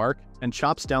birch's bark and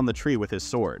chops down the tree with his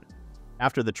sword.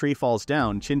 After the tree falls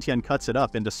down, Qin Tian cuts it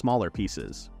up into smaller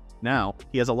pieces. Now,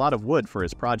 he has a lot of wood for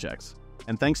his projects,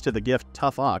 and thanks to the gift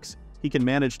Tough Ox, he can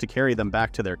manage to carry them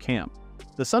back to their camp.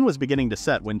 The sun was beginning to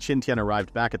set when Qin Tian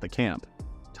arrived back at the camp.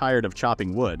 Tired of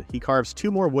chopping wood, he carves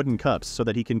 2 more wooden cups so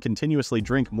that he can continuously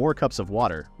drink more cups of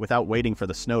water without waiting for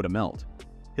the snow to melt.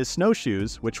 His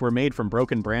snowshoes, which were made from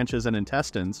broken branches and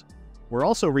intestines, were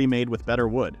also remade with better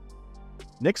wood.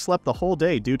 Nick slept the whole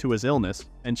day due to his illness,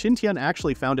 and Qin Tian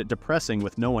actually found it depressing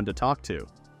with no one to talk to.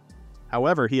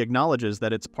 However, he acknowledges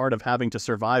that it's part of having to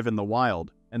survive in the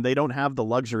wild, and they don't have the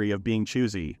luxury of being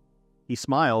choosy. He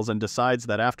smiles and decides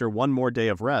that after one more day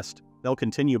of rest, they'll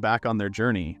continue back on their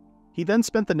journey. He then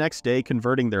spent the next day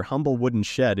converting their humble wooden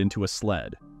shed into a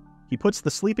sled. He puts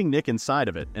the sleeping Nick inside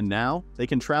of it, and now they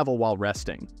can travel while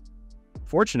resting.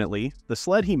 Fortunately, the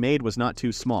sled he made was not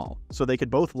too small, so they could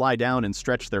both lie down and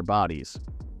stretch their bodies.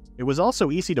 It was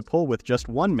also easy to pull with just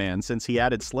one man since he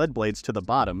added sled blades to the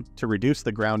bottom to reduce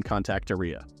the ground contact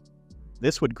area.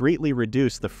 This would greatly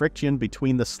reduce the friction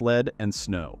between the sled and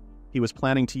snow. He was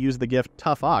planning to use the gift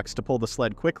Tough Ox to pull the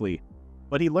sled quickly,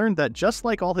 but he learned that just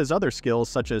like all his other skills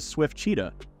such as Swift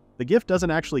Cheetah, the gift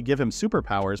doesn't actually give him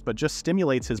superpowers but just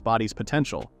stimulates his body's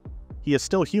potential. He is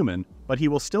still human, but he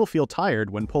will still feel tired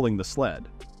when pulling the sled.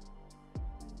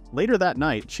 Later that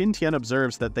night, Qin Tian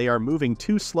observes that they are moving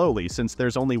too slowly since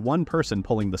there's only one person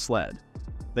pulling the sled.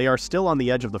 They are still on the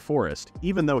edge of the forest,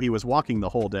 even though he was walking the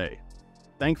whole day.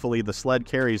 Thankfully, the sled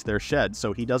carries their shed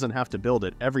so he doesn't have to build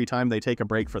it every time they take a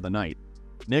break for the night.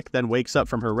 Nick then wakes up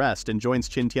from her rest and joins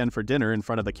Qin Tian for dinner in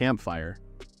front of the campfire.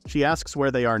 She asks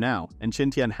where they are now, and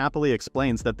Qin Tian happily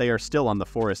explains that they are still on the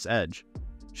forest's edge.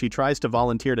 She tries to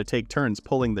volunteer to take turns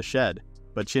pulling the shed,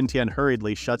 but Qin Tian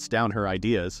hurriedly shuts down her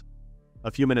ideas.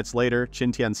 A few minutes later,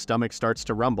 Qin Tian's stomach starts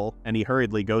to rumble, and he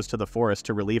hurriedly goes to the forest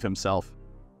to relieve himself.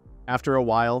 After a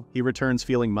while, he returns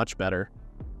feeling much better.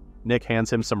 Nick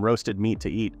hands him some roasted meat to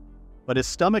eat, but his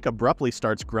stomach abruptly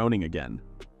starts groaning again.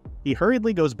 He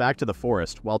hurriedly goes back to the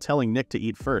forest while telling Nick to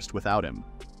eat first without him.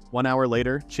 1 hour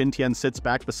later, Qin Tian sits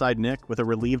back beside Nick with a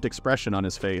relieved expression on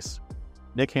his face.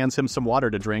 Nick hands him some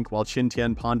water to drink while Qin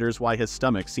Tian ponders why his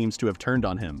stomach seems to have turned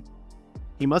on him.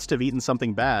 He must have eaten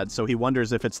something bad, so he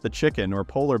wonders if it's the chicken or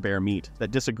polar bear meat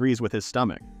that disagrees with his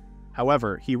stomach.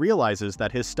 However, he realizes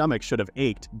that his stomach should have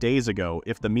ached days ago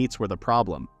if the meats were the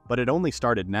problem, but it only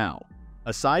started now.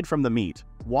 Aside from the meat,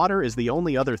 water is the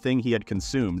only other thing he had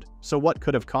consumed, so what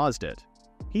could have caused it?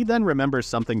 He then remembers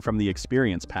something from the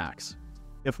experience packs.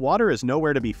 If water is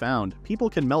nowhere to be found, people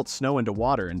can melt snow into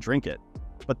water and drink it.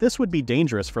 But this would be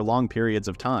dangerous for long periods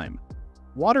of time.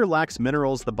 Water lacks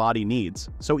minerals the body needs,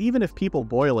 so even if people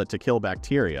boil it to kill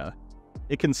bacteria,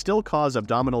 it can still cause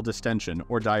abdominal distension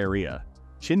or diarrhea.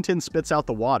 Qin Tian spits out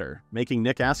the water, making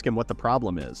Nick ask him what the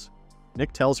problem is.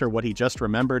 Nick tells her what he just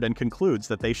remembered and concludes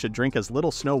that they should drink as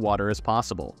little snow water as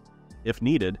possible. If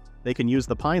needed, they can use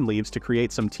the pine leaves to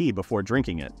create some tea before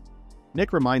drinking it.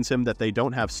 Nick reminds him that they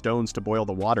don't have stones to boil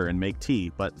the water and make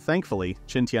tea, but thankfully,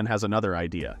 Qin Tian has another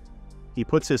idea. He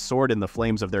puts his sword in the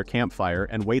flames of their campfire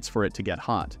and waits for it to get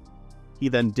hot. He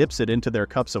then dips it into their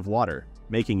cups of water,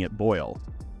 making it boil.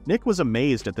 Nick was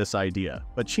amazed at this idea,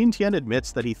 but Qin Tian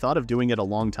admits that he thought of doing it a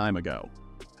long time ago.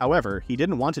 However, he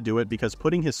didn't want to do it because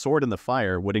putting his sword in the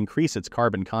fire would increase its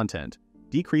carbon content,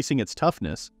 decreasing its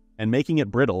toughness, and making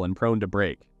it brittle and prone to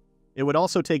break. It would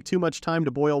also take too much time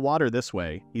to boil water this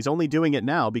way. He's only doing it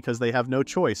now because they have no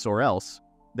choice, or else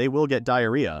they will get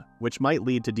diarrhea, which might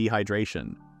lead to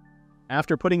dehydration.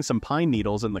 After putting some pine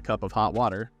needles in the cup of hot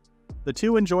water, the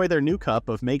two enjoy their new cup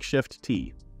of makeshift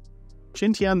tea.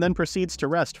 Qin Tian then proceeds to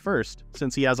rest first,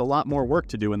 since he has a lot more work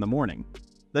to do in the morning.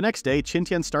 The next day, Qin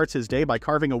Tian starts his day by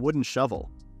carving a wooden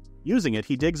shovel. Using it,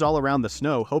 he digs all around the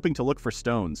snow, hoping to look for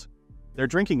stones. Their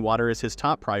drinking water is his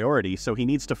top priority, so he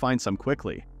needs to find some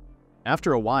quickly.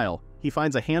 After a while, he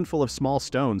finds a handful of small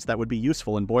stones that would be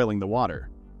useful in boiling the water.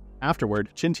 Afterward,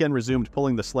 Qin Tian resumed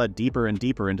pulling the sled deeper and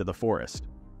deeper into the forest.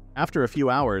 After a few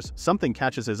hours, something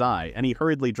catches his eye, and he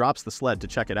hurriedly drops the sled to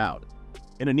check it out.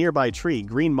 In a nearby tree,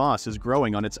 green moss is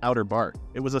growing on its outer bark.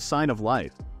 It was a sign of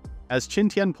life. As Qin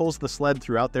Tian pulls the sled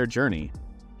throughout their journey,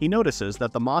 he notices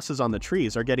that the mosses on the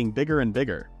trees are getting bigger and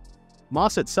bigger.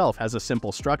 Moss itself has a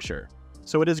simple structure,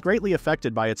 so it is greatly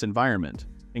affected by its environment,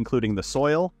 including the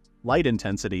soil, light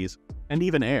intensities, and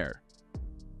even air.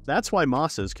 That's why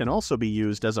mosses can also be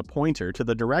used as a pointer to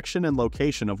the direction and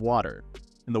location of water.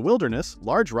 In the wilderness,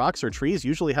 large rocks or trees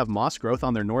usually have moss growth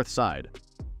on their north side.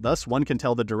 Thus, one can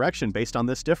tell the direction based on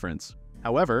this difference.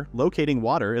 However, locating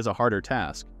water is a harder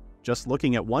task. Just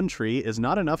looking at one tree is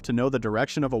not enough to know the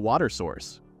direction of a water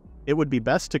source. It would be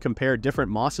best to compare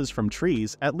different mosses from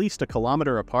trees at least a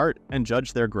kilometer apart and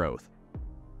judge their growth.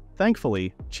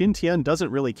 Thankfully, Qin Tian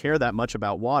doesn't really care that much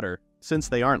about water, since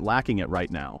they aren't lacking it right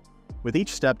now. With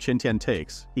each step Qin Tian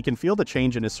takes, he can feel the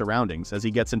change in his surroundings as he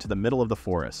gets into the middle of the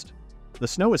forest. The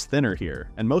snow is thinner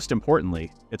here, and most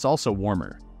importantly, it's also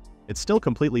warmer. It's still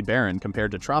completely barren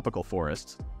compared to tropical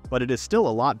forests, but it is still a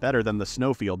lot better than the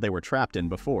snowfield they were trapped in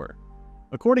before.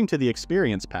 According to the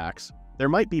experience packs, there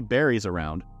might be berries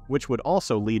around, which would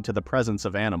also lead to the presence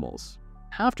of animals.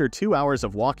 After 2 hours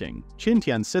of walking, Qin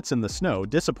Tian sits in the snow,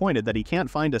 disappointed that he can't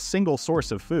find a single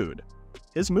source of food.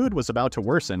 His mood was about to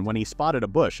worsen when he spotted a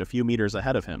bush a few meters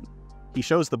ahead of him. He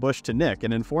shows the bush to Nick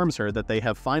and informs her that they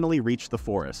have finally reached the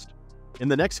forest. In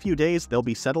the next few days, they'll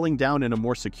be settling down in a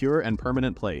more secure and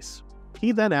permanent place.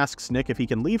 He then asks Nick if he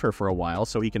can leave her for a while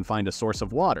so he can find a source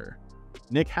of water.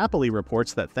 Nick happily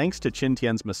reports that thanks to Qin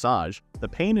Tian's massage, the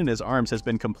pain in his arms has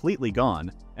been completely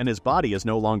gone, and his body is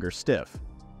no longer stiff.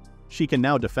 She can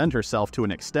now defend herself to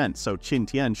an extent, so Qin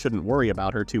Tian shouldn't worry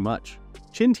about her too much.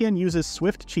 Qin Tian uses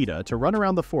Swift Cheetah to run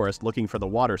around the forest looking for the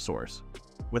water source.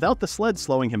 Without the sled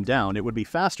slowing him down, it would be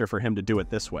faster for him to do it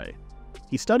this way.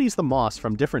 He studies the moss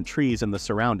from different trees in the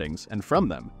surroundings, and from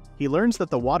them, he learns that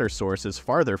the water source is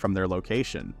farther from their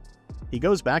location. He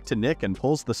goes back to Nick and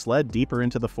pulls the sled deeper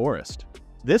into the forest.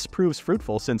 This proves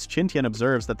fruitful since Qin Tian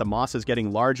observes that the moss is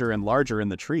getting larger and larger in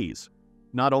the trees.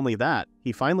 Not only that,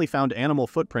 he finally found animal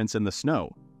footprints in the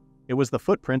snow. It was the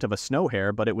footprint of a snow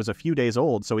hare, but it was a few days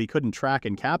old, so he couldn't track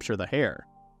and capture the hare.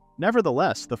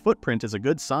 Nevertheless, the footprint is a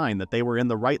good sign that they were in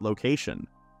the right location.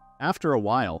 After a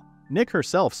while, Nick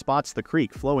herself spots the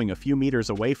creek flowing a few meters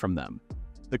away from them.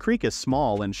 The creek is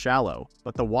small and shallow,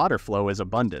 but the water flow is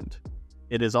abundant.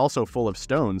 It is also full of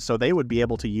stones, so they would be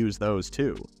able to use those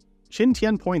too. Qin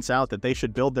Tian points out that they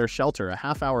should build their shelter a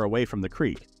half-hour away from the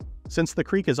creek, since the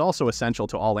creek is also essential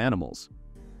to all animals.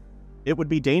 It would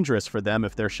be dangerous for them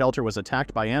if their shelter was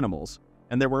attacked by animals,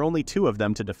 and there were only 2 of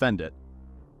them to defend it.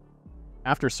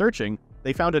 After searching,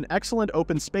 they found an excellent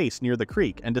open space near the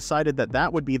creek and decided that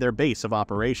that would be their base of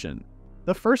operation.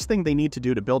 The first thing they need to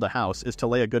do to build a house is to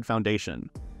lay a good foundation.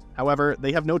 However,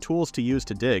 they have no tools to use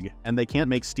to dig, and they can't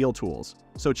make steel tools,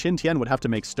 so Qin Tian would have to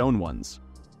make stone ones.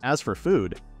 As for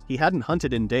food, he hadn't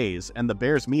hunted in days, and the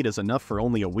bear's meat is enough for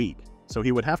only a week, so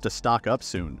he would have to stock up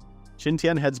soon. Qin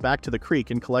Tian heads back to the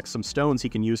creek and collects some stones he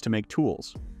can use to make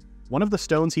tools. One of the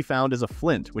stones he found is a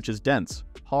flint, which is dense,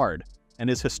 hard, and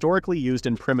is historically used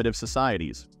in primitive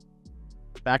societies.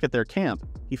 Back at their camp,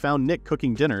 he found Nick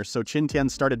cooking dinner, so Qin Tian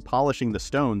started polishing the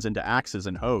stones into axes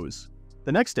and hoes.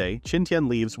 The next day, Qin Tian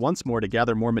leaves once more to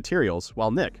gather more materials, while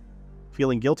Nick,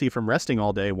 feeling guilty from resting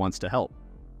all day, wants to help.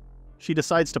 She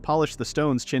decides to polish the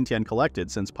stones Qin Tian collected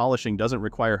since polishing doesn't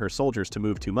require her soldiers to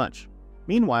move too much.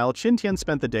 Meanwhile, Qin Tian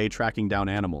spent the day tracking down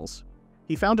animals.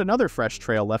 He found another fresh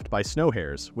trail left by snow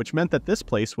hares, which meant that this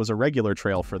place was a regular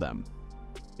trail for them.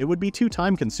 It would be too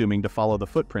time-consuming to follow the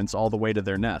footprints all the way to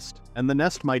their nest, and the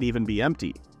nest might even be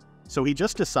empty, so he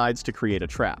just decides to create a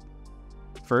trap.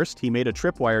 First, he made a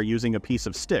tripwire using a piece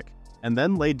of stick, and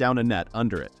then laid down a net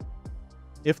under it.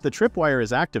 If the tripwire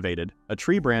is activated, a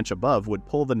tree branch above would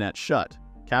pull the net shut,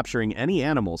 capturing any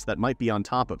animals that might be on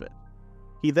top of it.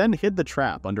 He then hid the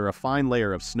trap under a fine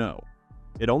layer of snow.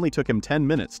 It only took him 10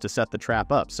 minutes to set the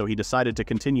trap up, so he decided to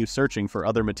continue searching for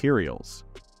other materials.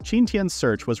 Qin Tian's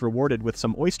search was rewarded with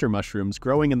some oyster mushrooms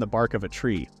growing in the bark of a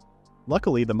tree.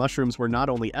 Luckily, the mushrooms were not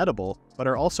only edible, but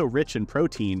are also rich in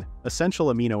protein,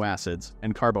 essential amino acids,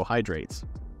 and carbohydrates.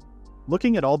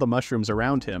 Looking at all the mushrooms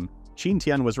around him, Qin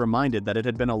Tian was reminded that it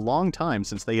had been a long time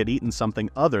since they had eaten something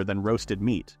other than roasted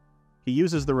meat. He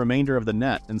uses the remainder of the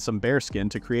net and some bearskin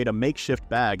to create a makeshift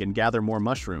bag and gather more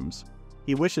mushrooms.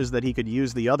 He wishes that he could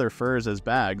use the other furs as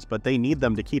bags, but they need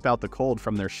them to keep out the cold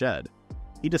from their shed.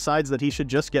 He decides that he should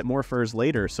just get more furs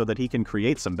later so that he can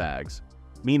create some bags.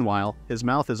 Meanwhile, his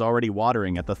mouth is already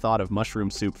watering at the thought of mushroom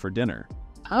soup for dinner.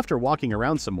 After walking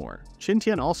around some more, Qin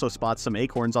Tian also spots some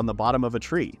acorns on the bottom of a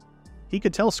tree. He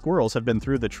could tell squirrels have been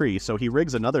through the tree, so he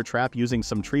rigs another trap using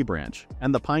some tree branch,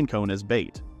 and the pine cone as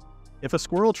bait. If a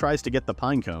squirrel tries to get the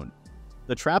pine cone,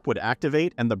 the trap would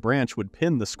activate and the branch would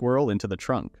pin the squirrel into the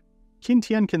trunk. Qin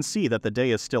Tian can see that the day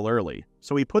is still early,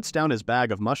 so he puts down his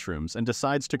bag of mushrooms and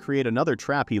decides to create another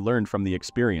trap he learned from the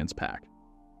experience pack.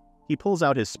 He pulls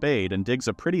out his spade and digs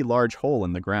a pretty large hole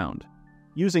in the ground,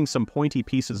 using some pointy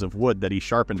pieces of wood that he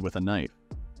sharpened with a knife.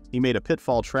 He made a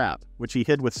pitfall trap, which he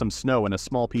hid with some snow and a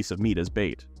small piece of meat as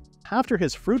bait. After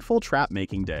his fruitful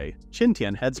trap-making day, Qin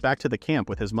Tian heads back to the camp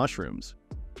with his mushrooms.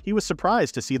 He was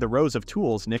surprised to see the rows of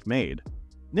tools Nick made.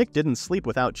 Nick didn't sleep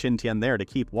without Qin Tian there to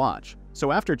keep watch,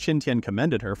 so after Qin Tian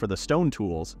commended her for the stone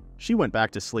tools, she went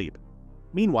back to sleep.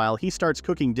 Meanwhile, he starts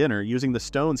cooking dinner using the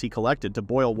stones he collected to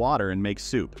boil water and make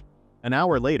soup. An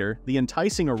hour later, the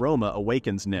enticing aroma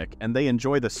awakens Nick, and they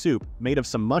enjoy the soup made of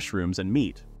some mushrooms and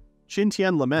meat. Qin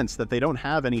Tian laments that they don't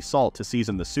have any salt to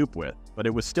season the soup with, but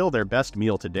it was still their best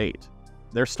meal to date.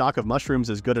 Their stock of mushrooms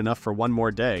is good enough for one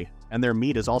more day, and their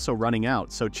meat is also running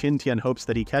out, so Qin Tian hopes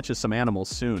that he catches some animals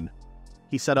soon.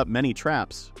 He set up many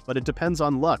traps, but it depends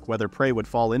on luck whether prey would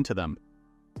fall into them.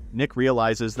 Nick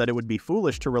realizes that it would be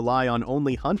foolish to rely on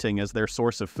only hunting as their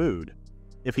source of food.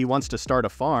 If he wants to start a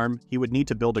farm, he would need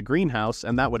to build a greenhouse,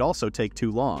 and that would also take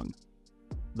too long.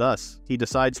 Thus, he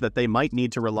decides that they might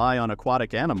need to rely on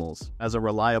aquatic animals as a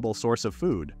reliable source of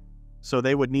food, so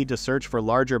they would need to search for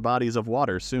larger bodies of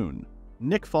water soon.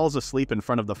 Nick falls asleep in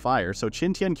front of the fire, so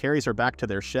Qin Tian carries her back to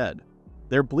their shed.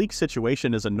 Their bleak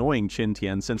situation is annoying Qin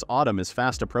Tian since autumn is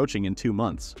fast approaching in 2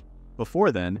 months.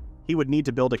 Before then, he would need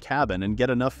to build a cabin and get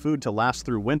enough food to last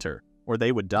through winter, or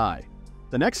they would die.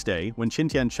 The next day, when Qin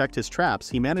Tian checked his traps,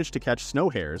 he managed to catch snow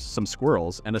hares, some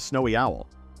squirrels, and a snowy owl.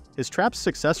 His trap's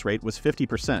success rate was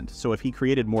 50%, so if he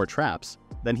created more traps,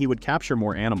 then he would capture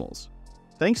more animals.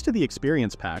 Thanks to the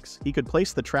experience packs, he could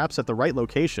place the traps at the right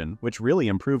location, which really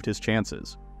improved his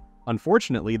chances.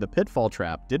 Unfortunately, the pitfall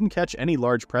trap didn't catch any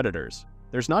large predators.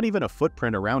 There's not even a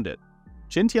footprint around it.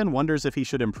 Qin Tian wonders if he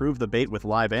should improve the bait with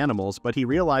live animals, but he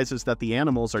realizes that the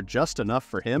animals are just enough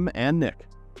for him and Nick,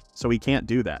 so he can't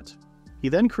do that. He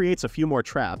then creates a few more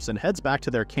traps and heads back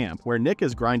to their camp where Nick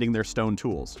is grinding their stone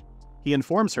tools. He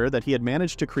informs her that he had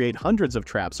managed to create hundreds of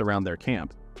traps around their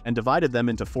camp and divided them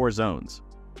into 4 zones.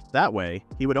 That way,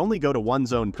 he would only go to 1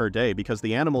 zone per day because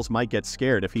the animals might get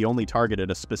scared if he only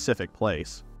targeted a specific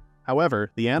place.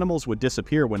 However, the animals would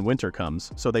disappear when winter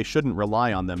comes, so they shouldn't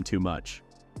rely on them too much.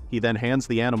 He then hands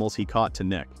the animals he caught to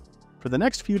Nick. For the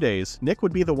next few days, Nick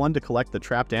would be the one to collect the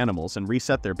trapped animals and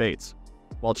reset their baits,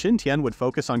 while Qin Tian would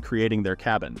focus on creating their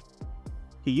cabin.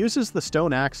 He uses the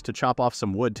stone axe to chop off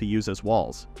some wood to use as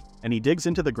walls, and he digs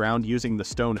into the ground using the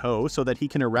stone hoe so that he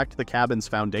can erect the cabin's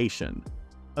foundation.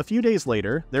 A few days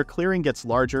later, their clearing gets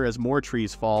larger as more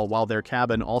trees fall while their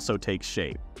cabin also takes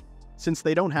shape. Since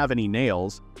they don't have any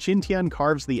nails, Qin Tian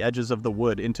carves the edges of the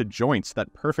wood into joints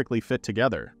that perfectly fit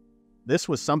together. This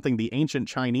was something the ancient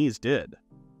Chinese did.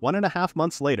 1.5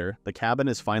 months later, the cabin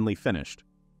is finally finished,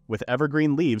 with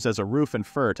evergreen leaves as a roof and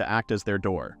fur to act as their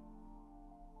door.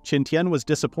 Qin Tian was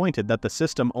disappointed that the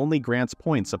system only grants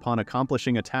points upon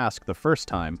accomplishing a task the first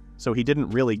time, so he didn't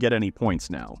really get any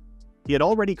points now. He had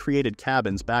already created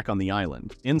cabins back on the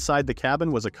island. Inside the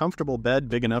cabin was a comfortable bed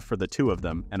big enough for the 2 of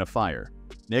them, and a fire.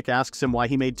 Nick asks him why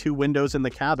he made 2 windows in the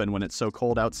cabin when it's so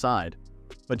cold outside.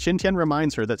 But Qin Tian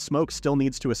reminds her that smoke still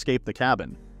needs to escape the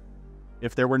cabin.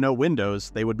 If there were no windows,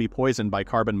 they would be poisoned by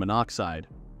carbon monoxide.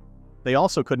 They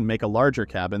also couldn't make a larger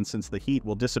cabin since the heat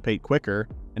will dissipate quicker,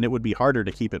 and it would be harder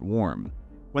to keep it warm.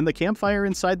 When the campfire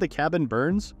inside the cabin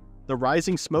burns, the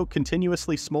rising smoke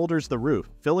continuously smolders the roof,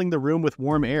 filling the room with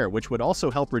warm air, which would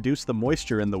also help reduce the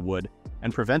moisture in the wood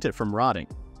and prevent it from rotting.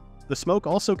 The smoke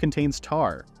also contains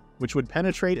tar, which would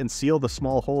penetrate and seal the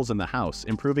small holes in the house,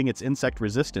 improving its insect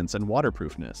resistance and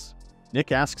waterproofness.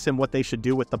 Nick asks him what they should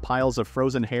do with the piles of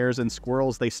frozen hares and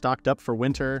squirrels they stocked up for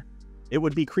winter. It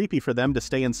would be creepy for them to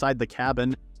stay inside the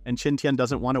cabin, and Qin Tian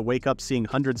doesn't want to wake up seeing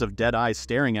hundreds of dead eyes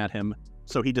staring at him,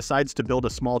 so he decides to build a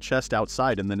small chest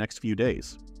outside in the next few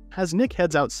days. As Nick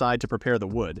heads outside to prepare the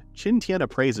wood, Qin Tian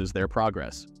appraises their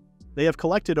progress. They have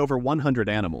collected over 100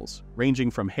 animals, ranging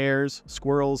from hares,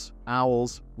 squirrels,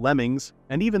 owls, lemmings,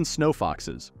 and even snow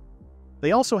foxes.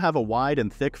 They also have a wide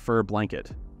and thick fur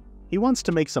blanket. He wants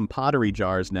to make some pottery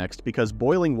jars next because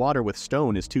boiling water with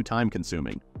stone is too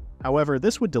time-consuming. However,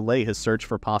 this would delay his search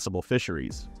for possible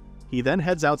fisheries. He then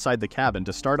heads outside the cabin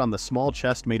to start on the small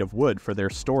chest made of wood for their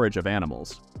storage of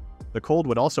animals. The cold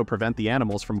would also prevent the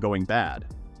animals from going bad.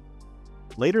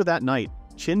 Later that night,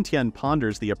 Qin Tian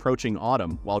ponders the approaching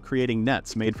autumn while creating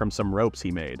nets made from some ropes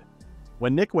he made.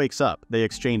 When Nick wakes up, they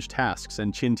exchange tasks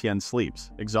and Qin Tian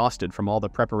sleeps, exhausted from all the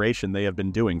preparation they have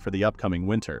been doing for the upcoming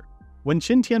winter. When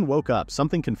Qin Tian woke up,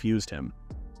 something confused him.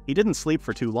 He didn't sleep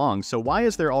for too long, so why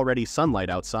is there already sunlight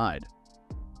outside?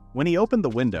 When he opened the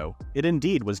window, it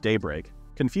indeed was daybreak,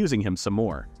 confusing him some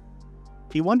more.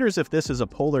 He wonders if this is a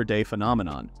polar day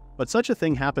phenomenon, but such a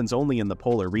thing happens only in the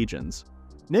polar regions.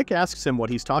 Nick asks him what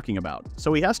he's talking about,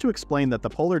 so he has to explain that the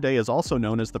polar day is also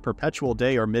known as the perpetual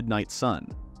day or midnight sun.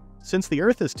 Since the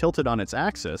Earth is tilted on its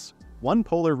axis, one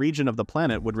polar region of the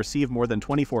planet would receive more than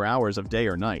 24 hours of day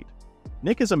or night.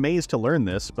 Nick is amazed to learn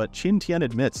this, but Qin Tian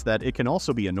admits that it can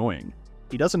also be annoying.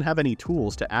 He doesn't have any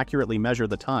tools to accurately measure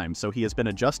the time, so he has been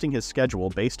adjusting his schedule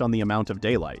based on the amount of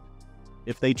daylight.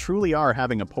 If they truly are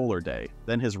having a polar day,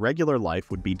 then his regular life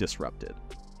would be disrupted.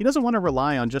 He doesn't want to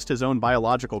rely on just his own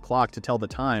biological clock to tell the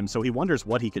time, so he wonders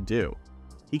what he could do.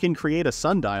 He can create a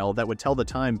sundial that would tell the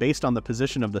time based on the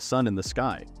position of the sun in the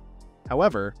sky.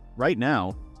 However, right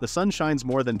now, the sun shines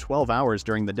more than 12 hours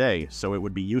during the day, so it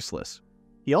would be useless.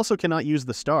 He also cannot use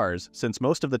the stars, since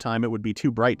most of the time it would be too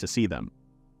bright to see them.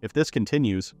 If this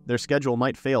continues, their schedule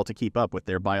might fail to keep up with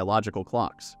their biological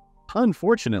clocks.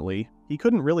 Unfortunately, he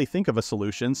couldn't really think of a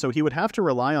solution, so he would have to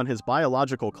rely on his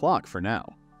biological clock for now.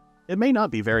 It may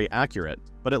not be very accurate,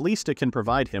 but at least it can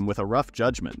provide him with a rough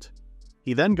judgment.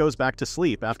 He then goes back to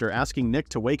sleep after asking Nick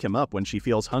to wake him up when she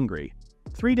feels hungry.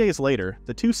 3 days later,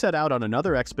 the two set out on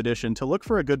another expedition to look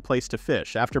for a good place to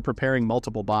fish after preparing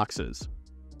multiple boxes.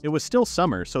 It was still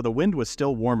summer, so the wind was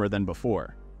still warmer than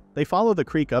before. They follow the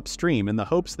creek upstream in the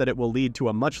hopes that it will lead to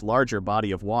a much larger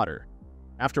body of water.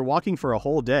 After walking for a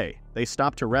whole day, they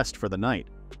stop to rest for the night.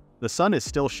 The sun is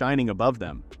still shining above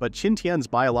them, but Qin Tian's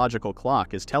biological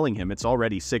clock is telling him it's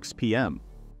already 6 p.m.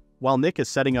 While Nick is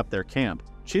setting up their camp,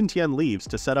 Qin Tian leaves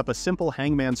to set up a simple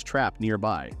hangman's trap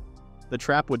nearby. The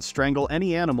trap would strangle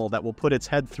any animal that will put its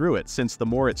head through it, since the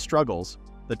more it struggles,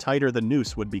 the tighter the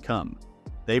noose would become.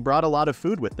 They brought a lot of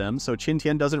food with them, so Qin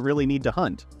Tian doesn't really need to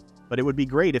hunt, but it would be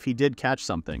great if he did catch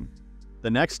something. The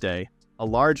next day, a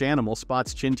large animal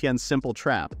spots Qin Tian's simple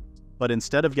trap, but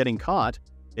instead of getting caught,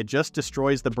 it just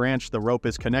destroys the branch the rope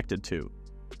is connected to.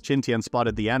 Qin Tian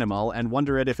spotted the animal and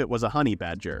wondered if it was a honey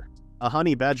badger. A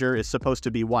honey badger is supposed to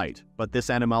be white, but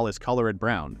this animal is colored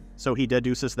brown, so he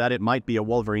deduces that it might be a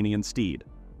Wolverinian steed.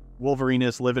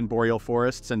 Wolverines live in boreal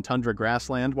forests and tundra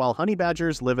grassland, while honey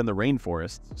badgers live in the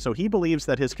rainforests, so he believes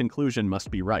that his conclusion must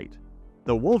be right.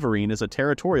 The wolverine is a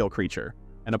territorial creature,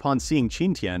 and upon seeing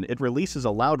Qin Tian, it releases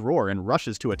a loud roar and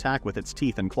rushes to attack with its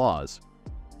teeth and claws.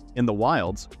 In the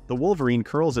wilds, the wolverine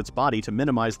curls its body to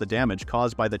minimize the damage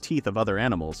caused by the teeth of other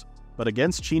animals, but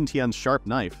against Qin Tian's sharp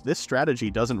knife, this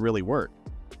strategy doesn't really work.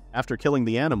 After killing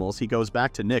the animals, he goes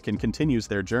back to Nick and continues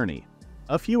their journey.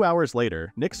 A few hours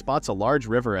later, Nick spots a large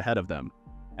river ahead of them,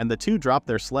 and the two drop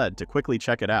their sled to quickly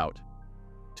check it out.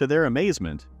 To their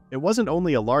amazement, it wasn't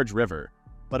only a large river,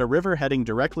 but a river heading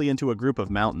directly into a group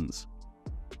of mountains.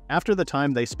 After the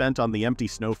time they spent on the empty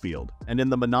snowfield and in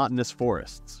the monotonous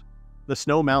forests, the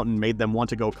snow mountain made them want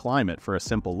to go climb it for a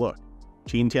simple look.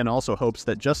 Qin Tian also hopes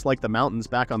that just like the mountains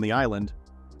back on the island,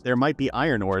 there might be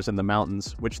iron ores in the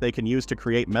mountains which they can use to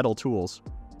create metal tools.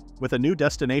 With a new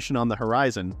destination on the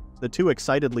horizon, the two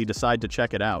excitedly decide to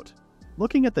check it out.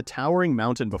 Looking at the towering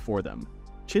mountain before them,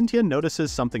 Qin Tian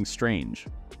notices something strange.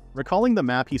 Recalling the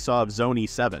map he saw of Zone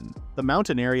E7, the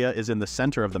mountain area is in the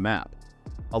center of the map.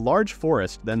 A large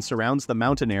forest then surrounds the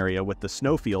mountain area with the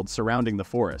snowfield surrounding the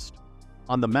forest.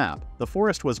 On the map, the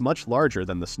forest was much larger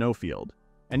than the snowfield,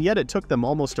 and yet it took them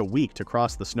almost a week to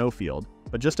cross the snowfield,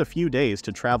 but just a few days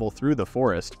to travel through the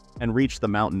forest and reach the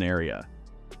mountain area.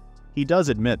 He does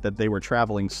admit that they were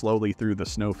traveling slowly through the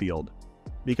snowfield,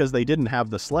 because they didn't have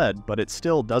the sled, but it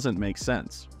still doesn't make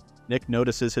sense. Nick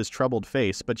notices his troubled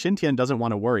face, but Qin Tian doesn't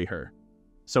want to worry her.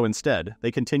 So instead,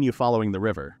 they continue following the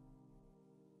river.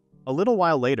 A little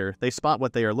while later, they spot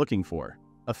what they are looking for,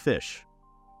 a fish.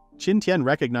 Qin Tian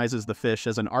recognizes the fish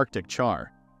as an Arctic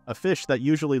char, a fish that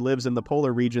usually lives in the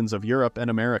polar regions of Europe and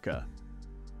America.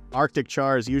 Arctic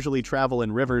chars usually travel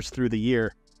in rivers through the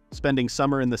year, spending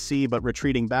summer in the sea but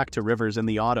retreating back to rivers in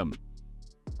the autumn.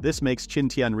 This makes Qin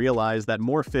Tian realize that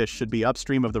more fish should be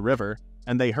upstream of the river,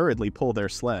 and they hurriedly pull their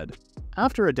sled.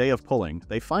 After a day of pulling,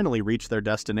 they finally reach their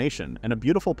destination, and a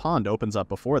beautiful pond opens up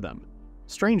before them.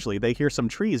 Strangely, they hear some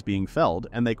trees being felled,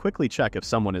 and they quickly check if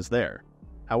someone is there.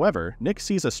 However, Nick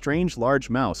sees a strange large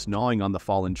mouse gnawing on the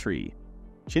fallen tree.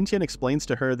 Qin Tian explains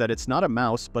to her that it's not a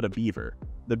mouse but a beaver.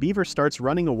 The beaver starts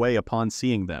running away upon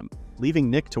seeing them, leaving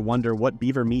Nick to wonder what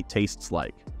beaver meat tastes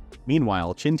like.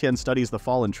 Meanwhile, Qin Tian studies the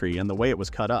fallen tree and the way it was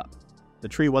cut up. The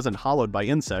tree wasn't hollowed by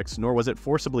insects, nor was it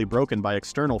forcibly broken by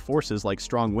external forces like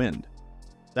strong wind.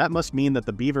 That must mean that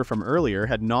the beaver from earlier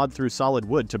had gnawed through solid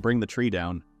wood to bring the tree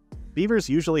down. Beavers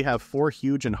usually have 4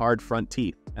 huge and hard front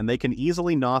teeth, and they can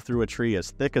easily gnaw through a tree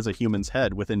as thick as a human's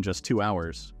head within just 2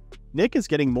 hours. Nick is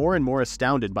getting more and more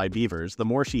astounded by beavers the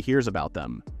more she hears about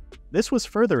them. This was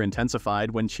further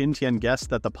intensified when Qin Tian guessed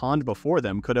that the pond before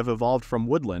them could have evolved from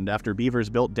woodland after beavers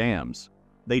built dams.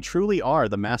 They truly are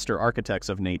the master architects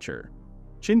of nature.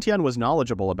 Qin Tian was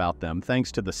knowledgeable about them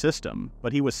thanks to the system,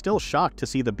 but he was still shocked to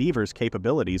see the beaver's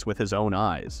capabilities with his own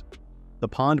eyes. The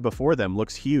pond before them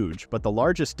looks huge, but the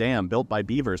largest dam built by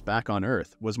beavers back on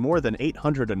Earth was more than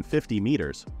 850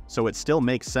 meters, so it still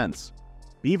makes sense.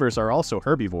 Beavers are also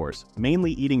herbivores,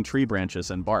 mainly eating tree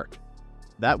branches and bark.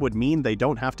 That would mean they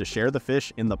don't have to share the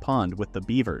fish in the pond with the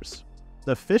beavers.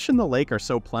 The fish in the lake are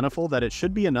so plentiful that it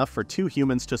should be enough for 2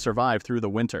 humans to survive through the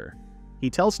winter. He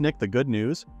tells Nick the good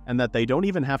news, and that they don't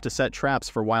even have to set traps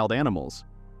for wild animals.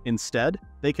 Instead,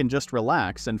 they can just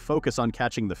relax and focus on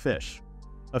catching the fish.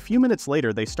 A few minutes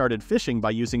later, they started fishing by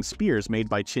using spears made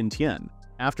by Qin Tian.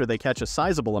 After they catch a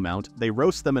sizable amount, they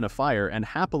roast them in a fire and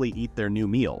happily eat their new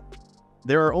meal.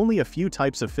 There are only a few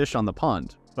types of fish on the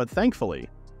pond, but thankfully,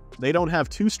 they don't have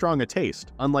too strong a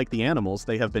taste, unlike the animals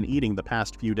they have been eating the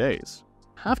past few days.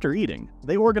 After eating,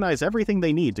 they organize everything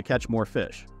they need to catch more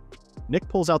fish. Nick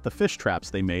pulls out the fish traps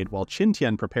they made while Qin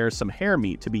Tian prepares some hare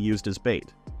meat to be used as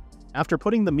bait. After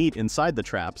putting the meat inside the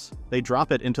traps, they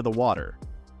drop it into the water.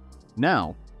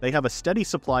 Now, they have a steady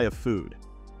supply of food.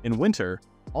 In winter,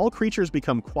 all creatures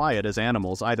become quiet as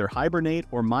animals either hibernate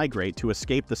or migrate to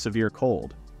escape the severe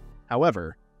cold.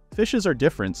 However, fishes are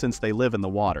different since they live in the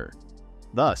water.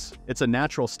 Thus, it's a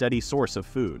natural steady source of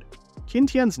food. Qin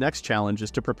Tian's next challenge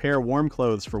is to prepare warm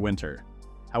clothes for winter.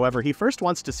 However, he first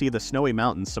wants to see the snowy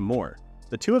mountains some more.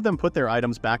 The two of them put their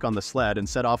items back on the sled and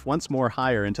set off once more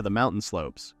higher into the mountain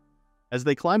slopes. As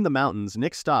they climb the mountains,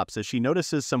 Nick stops as she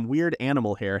notices some weird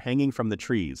animal hair hanging from the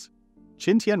trees.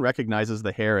 Qin Tian recognizes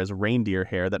the hair as reindeer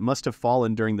hair that must have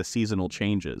fallen during the seasonal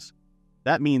changes.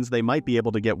 That means they might be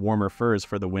able to get warmer furs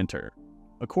for the winter.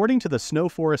 According to the Snow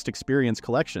Forest Experience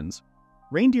collections,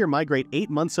 reindeer migrate 8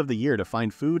 months of the year to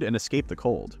find food and escape the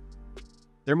cold.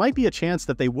 There might be a chance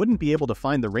that they wouldn't be able to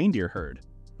find the reindeer herd,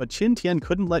 but Qin Tian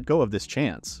couldn't let go of this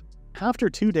chance. After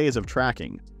 2 days of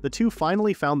tracking, the two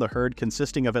finally found the herd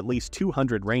consisting of at least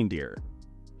 200 reindeer.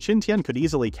 Qin Tian could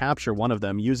easily capture one of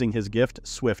them using his gift,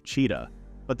 Swift Cheetah,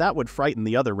 but that would frighten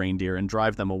the other reindeer and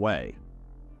drive them away.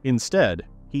 Instead,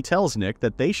 he tells Nick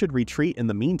that they should retreat in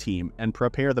the meantime and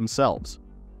prepare themselves.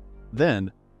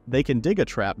 Then, they can dig a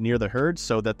trap near the herd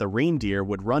so that the reindeer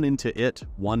would run into it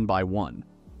one by one.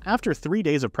 After 3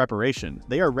 days of preparation,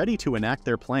 they are ready to enact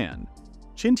their plan.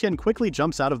 Qin Tian quickly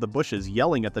jumps out of the bushes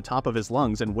yelling at the top of his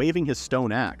lungs and waving his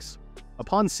stone axe.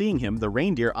 Upon seeing him, the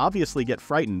reindeer obviously get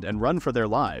frightened and run for their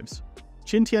lives.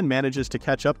 Qin Tian manages to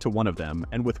catch up to one of them,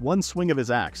 and with one swing of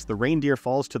his axe, the reindeer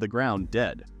falls to the ground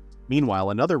dead. Meanwhile,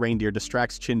 another reindeer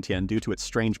distracts Qin Tian due to its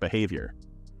strange behavior.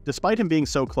 Despite him being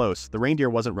so close, the reindeer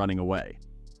wasn't running away.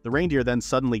 The reindeer then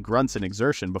suddenly grunts in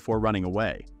exertion before running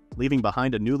away, leaving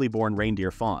behind a newly born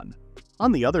reindeer fawn.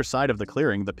 On the other side of the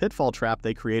clearing, the pitfall trap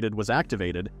they created was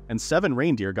activated, and 7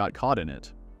 reindeer got caught in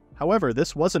it. However,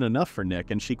 this wasn't enough for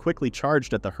Nick, and she quickly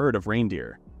charged at the herd of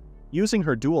reindeer. Using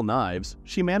her dual knives,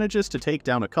 she manages to take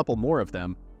down a couple more of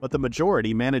them, but the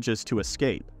majority manages to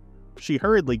escape. She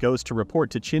hurriedly goes to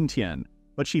report to Qin Tian,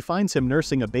 but she finds him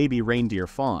nursing a baby reindeer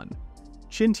fawn.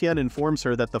 Qin Tian informs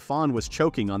her that the fawn was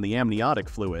choking on the amniotic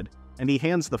fluid, and he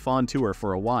hands the fawn to her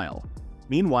for a while.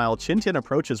 Meanwhile, Qin Tian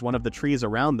approaches one of the trees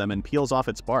around them and peels off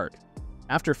its bark.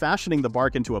 After fashioning the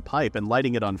bark into a pipe and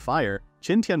lighting it on fire,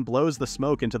 Qin Tian blows the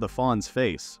smoke into the fawn's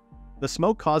face. The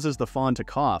smoke causes the fawn to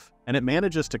cough, and it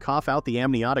manages to cough out the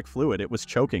amniotic fluid it was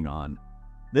choking on.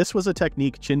 This was a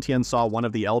technique Qin Tian saw one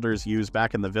of the elders use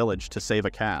back in the village to save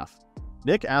a calf.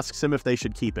 Nick asks him if they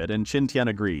should keep it, and Qin Tian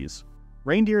agrees.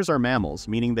 Reindeers are mammals,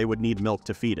 meaning they would need milk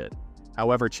to feed it.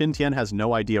 However, Qin Tian has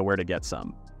no idea where to get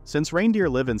some. Since reindeer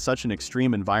live in such an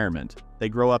extreme environment, they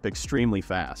grow up extremely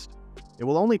fast. It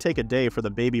will only take a day for the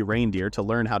baby reindeer to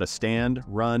learn how to stand,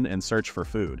 run, and search for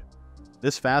food.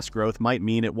 This fast growth might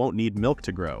mean it won't need milk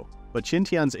to grow, but Qin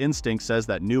Tian's instinct says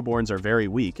that newborns are very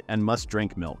weak and must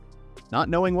drink milk. Not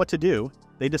knowing what to do,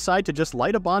 they decide to just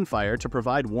light a bonfire to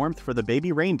provide warmth for the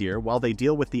baby reindeer while they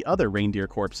deal with the other reindeer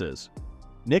corpses.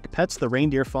 Nick pets the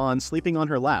reindeer fawn sleeping on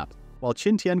her lap, while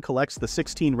Qin Tian collects the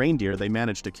 16 reindeer they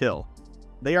managed to kill.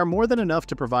 They are more than enough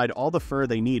to provide all the fur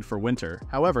they need for winter.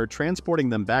 However, transporting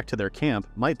them back to their camp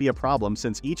might be a problem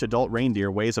since each adult reindeer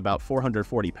weighs about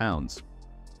 440 pounds.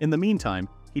 In the meantime,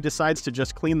 he decides to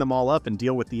just clean them all up and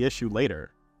deal with the issue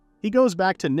later. He goes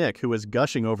back to Nick, who is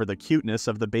gushing over the cuteness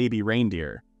of the baby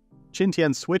reindeer. Qin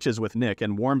Tian switches with Nick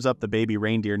and warms up the baby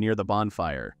reindeer near the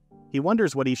bonfire. He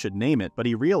wonders what he should name it, but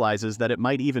he realizes that it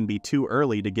might even be too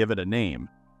early to give it a name.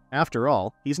 After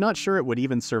all, he's not sure it would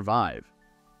even survive.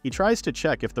 He tries to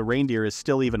check if the reindeer is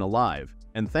still even alive,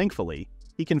 and thankfully,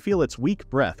 he can feel its weak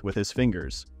breath with his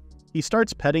fingers. He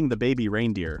starts petting the baby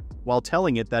reindeer, while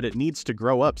telling it that it needs to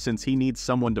grow up since he needs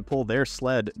someone to pull their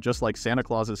sled just like Santa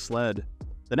Claus's sled.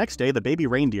 The next day, the baby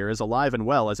reindeer is alive and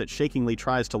well as it shakingly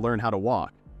tries to learn how to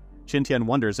walk. Qin Tian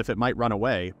wonders if it might run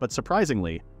away, but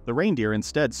surprisingly, the reindeer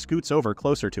instead scoots over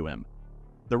closer to him.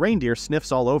 The reindeer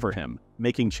sniffs all over him,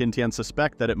 making Qin Tian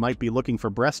suspect that it might be looking for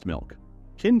breast milk.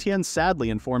 Qin Tian sadly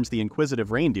informs the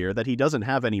inquisitive reindeer that he doesn't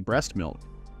have any breast milk.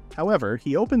 However,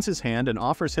 he opens his hand and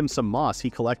offers him some moss he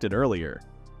collected earlier.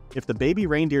 If the baby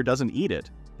reindeer doesn't eat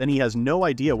it, then he has no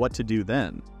idea what to do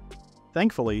then.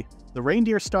 Thankfully, the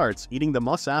reindeer starts eating the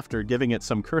moss after giving it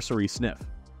some cursory sniff.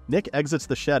 Nick exits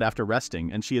the shed after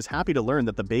resting, and she is happy to learn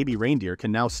that the baby reindeer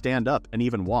can now stand up and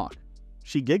even walk.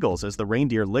 She giggles as the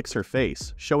reindeer licks her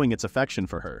face, showing its affection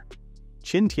for her.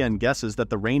 Qin Tian guesses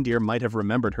that the reindeer might have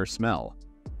remembered her smell.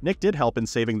 Nick did help in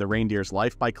saving the reindeer's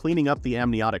life by cleaning up the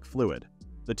amniotic fluid.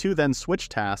 The two then switch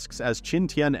tasks as Qin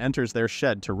Tian enters their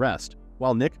shed to rest,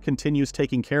 while Nick continues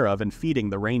taking care of and feeding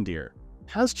the reindeer.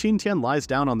 As Qin Tian lies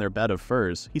down on their bed of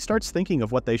furs, he starts thinking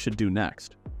of what they should do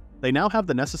next. They now have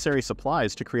the necessary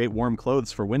supplies to create warm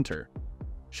clothes for winter.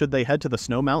 Should they head to the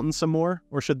snow mountains some more,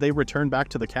 or should they return back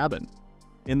to the cabin?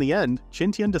 In the end,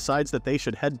 Qin Tian decides that they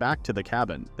should head back to the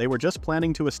cabin. They were just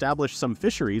planning to establish some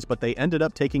fisheries, but they ended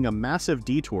up taking a massive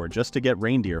detour just to get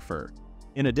reindeer fur.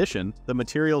 In addition, the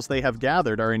materials they have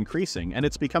gathered are increasing, and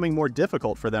it's becoming more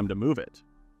difficult for them to move it.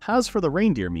 As for the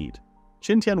reindeer meat,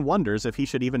 Qin Tian wonders if he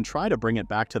should even try to bring it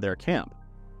back to their camp.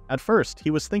 At first,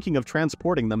 he was thinking of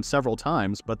transporting them several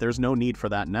times, but there's no need for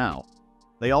that now.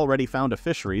 They already found a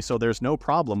fishery, so there's no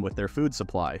problem with their food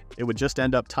supply. It would just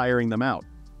end up tiring them out.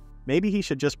 Maybe he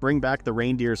should just bring back the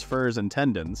reindeer's furs and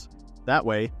tendons. That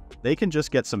way, they can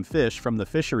just get some fish from the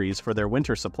fisheries for their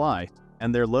winter supply,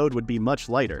 and their load would be much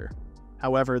lighter.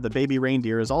 However, the baby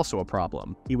reindeer is also a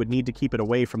problem. He would need to keep it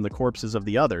away from the corpses of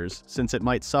the others, since it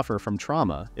might suffer from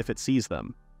trauma if it sees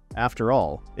them. After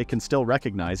all, it can still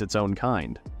recognize its own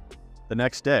kind. The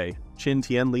next day, Qin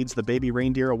Tian leads the baby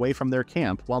reindeer away from their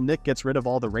camp while Nick gets rid of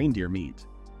all the reindeer meat.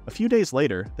 A few days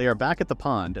later, they are back at the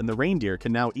pond and the reindeer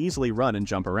can now easily run and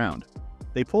jump around.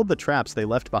 They pulled the traps they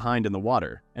left behind in the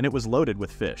water, and it was loaded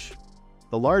with fish.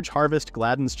 The large harvest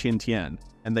gladdens Qin Tian,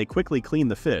 and they quickly clean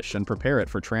the fish and prepare it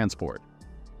for transport.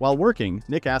 While working,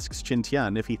 Nick asks Qin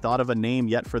Tian if he thought of a name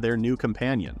yet for their new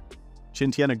companion.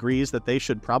 Qin Tian agrees that they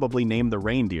should probably name the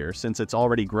reindeer since it's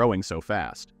already growing so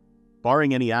fast.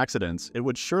 Barring any accidents, it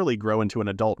would surely grow into an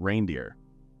adult reindeer.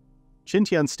 Qin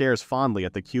Tian stares fondly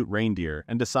at the cute reindeer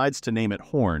and decides to name it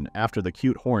Horn after the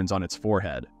cute horns on its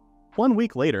forehead. 1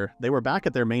 week later, they were back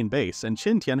at their main base and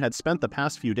Qin Tian had spent the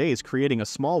past few days creating a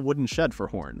small wooden shed for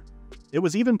Horn. It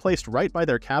was even placed right by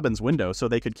their cabin's window so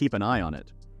they could keep an eye on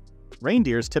it.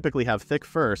 Reindeers typically have thick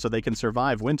fur so they can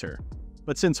survive winter.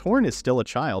 But since Horn is still a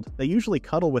child, they usually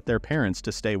cuddle with their parents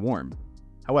to stay warm.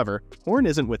 However, Horn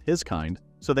isn't with his kind,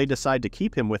 so they decide to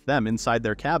keep him with them inside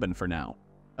their cabin for now.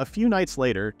 A few nights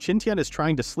later, Qin Tian is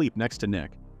trying to sleep next to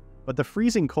Nick, but the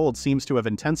freezing cold seems to have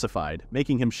intensified,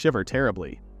 making him shiver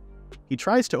terribly. He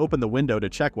tries to open the window to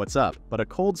check what's up, but a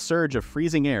cold surge of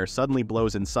freezing air suddenly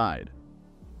blows inside.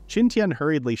 Qin Tian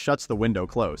hurriedly shuts the window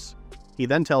close. He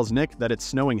then tells Nick that it's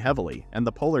snowing heavily and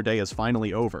the polar day is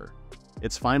finally over.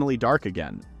 It's finally dark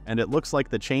again, and it looks like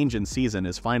the change in season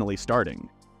is finally starting.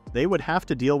 They would have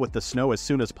to deal with the snow as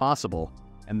soon as possible,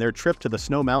 and their trip to the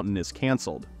snow mountain is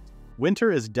cancelled.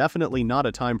 Winter is definitely not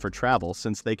a time for travel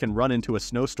since they can run into a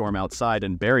snowstorm outside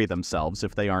and bury themselves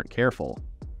if they aren't careful.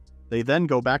 They then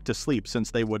go back to sleep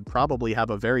since they would probably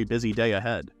have a very busy day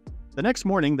ahead. The next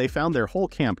morning, they found their whole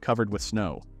camp covered with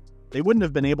snow. They wouldn't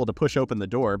have been able to push open the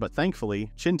door, but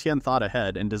thankfully, Qin Tian thought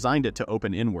ahead and designed it to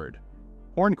open inward.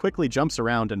 Horn quickly jumps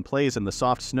around and plays in the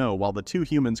soft snow while the two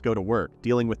humans go to work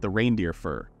dealing with the reindeer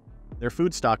fur. Their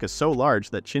food stock is so large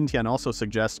that Qin Tian also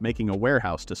suggests making a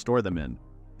warehouse to store them in.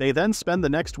 They then spend the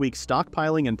next week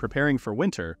stockpiling and preparing for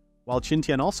winter, while Qin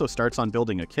Tian also starts on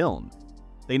building a kiln.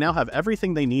 They now have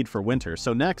everything they need for winter,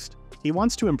 so next, he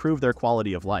wants to improve their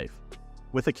quality of life.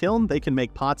 With a kiln, they can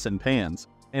make pots and pans,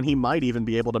 and he might even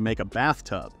be able to make a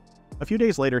bathtub. A few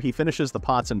days later, he finishes the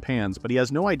pots and pans, but he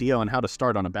has no idea on how to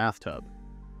start on a bathtub.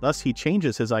 Thus, he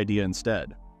changes his idea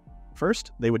instead.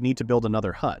 First, they would need to build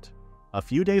another hut. A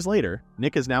few days later,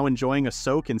 Nick is now enjoying a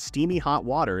soak in steamy hot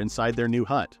water inside their new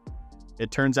hut.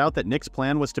 It turns out that Nick's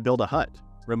plan was to build a hut,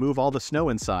 remove all the snow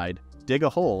inside, dig a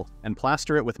hole, and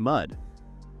plaster it with mud.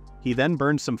 He then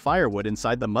burned some firewood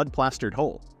inside the mud-plastered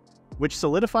hole, which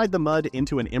solidified the mud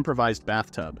into an improvised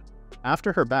bathtub.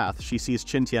 After her bath, she sees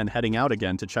Qin Tian heading out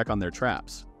again to check on their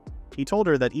traps. He told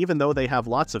her that even though they have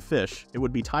lots of fish, it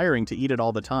would be tiring to eat it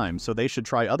all the time, so they should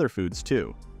try other foods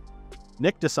too.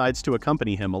 Nick decides to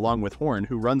accompany him along with Horn,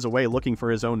 who runs away looking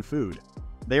for his own food.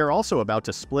 They are also about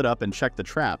to split up and check the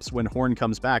traps when Horn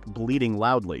comes back bleating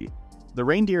loudly. The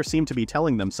reindeer seem to be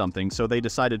telling them something, so they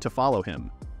decided to follow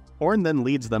him. Horn then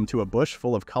leads them to a bush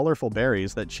full of colorful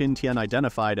berries that Qin Tian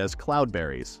identified as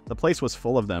cloudberries. The place was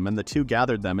full of them and the two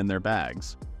gathered them in their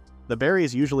bags. The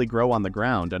berries usually grow on the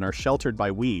ground and are sheltered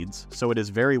by weeds, so it is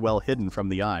very well hidden from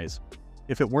the eyes.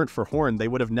 If it weren't for Horn, they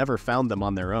would have never found them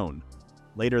on their own.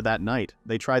 Later that night,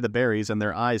 they try the berries and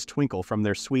their eyes twinkle from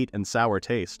their sweet and sour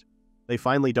taste. They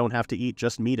finally don't have to eat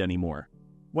just meat anymore.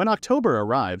 When October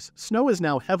arrives, snow is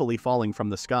now heavily falling from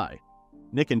the sky.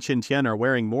 Nick and Qin Tian are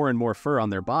wearing more and more fur on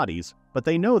their bodies, but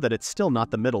they know that it's still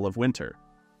not the middle of winter.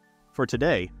 For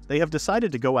today, they have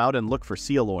decided to go out and look for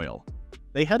seal oil.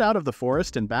 They head out of the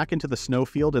forest and back into the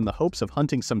snowfield in the hopes of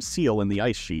hunting some seal in the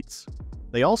ice sheets.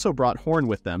 They also brought Horn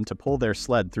with them to pull their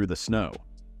sled through the snow.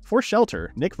 For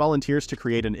shelter, Nick volunteers to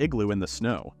create an igloo in the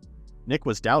snow. Nick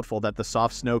was doubtful that the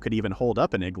soft snow could even hold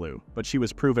up an igloo, but she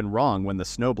was proven wrong when the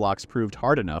snow blocks proved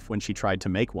hard enough when she tried to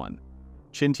make one.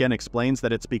 Qin Tian explains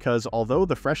that it's because although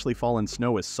the freshly fallen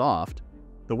snow is soft,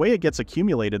 the way it gets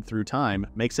accumulated through time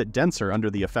makes it denser under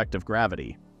the effect of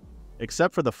gravity.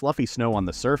 Except for the fluffy snow on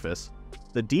the surface,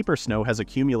 the deeper snow has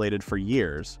accumulated for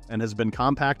years and has been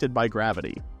compacted by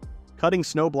gravity. Cutting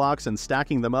snow blocks and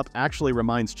stacking them up actually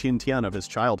reminds Qin Tian of his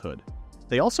childhood.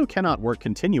 They also cannot work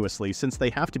continuously since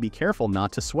they have to be careful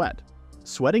not to sweat.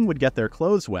 Sweating would get their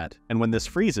clothes wet, and when this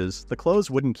freezes, the clothes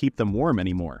wouldn't keep them warm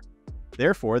anymore.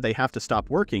 Therefore, they have to stop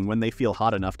working when they feel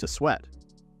hot enough to sweat.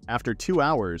 After 2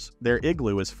 hours, their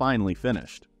igloo is finally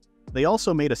finished. They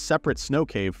also made a separate snow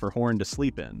cave for Horn to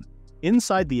sleep in.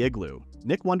 Inside the igloo,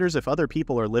 Nick wonders if other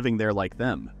people are living there like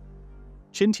them.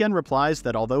 Qin Tian replies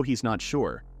that although he's not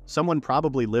sure, someone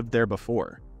probably lived there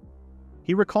before.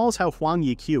 He recalls how Huang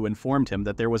Yiqiu informed him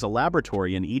that there was a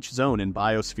laboratory in each zone in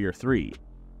Biosphere 3.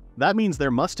 That means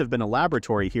there must have been a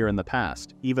laboratory here in the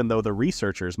past, even though the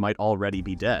researchers might already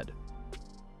be dead.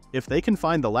 If they can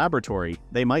find the laboratory,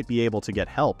 they might be able to get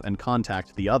help and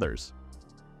contact the others.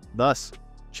 Thus,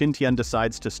 Qin Tian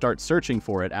decides to start searching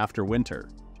for it after winter.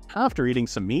 After eating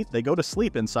some meat, they go to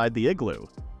sleep inside the igloo.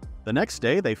 The next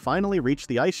day, they finally reach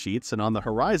the ice sheets, and on the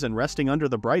horizon resting under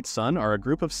the bright sun are a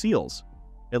group of seals.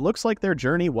 It looks like their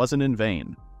journey wasn't in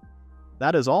vain.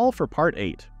 That is all for Part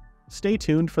 8. Stay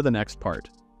tuned for the next part.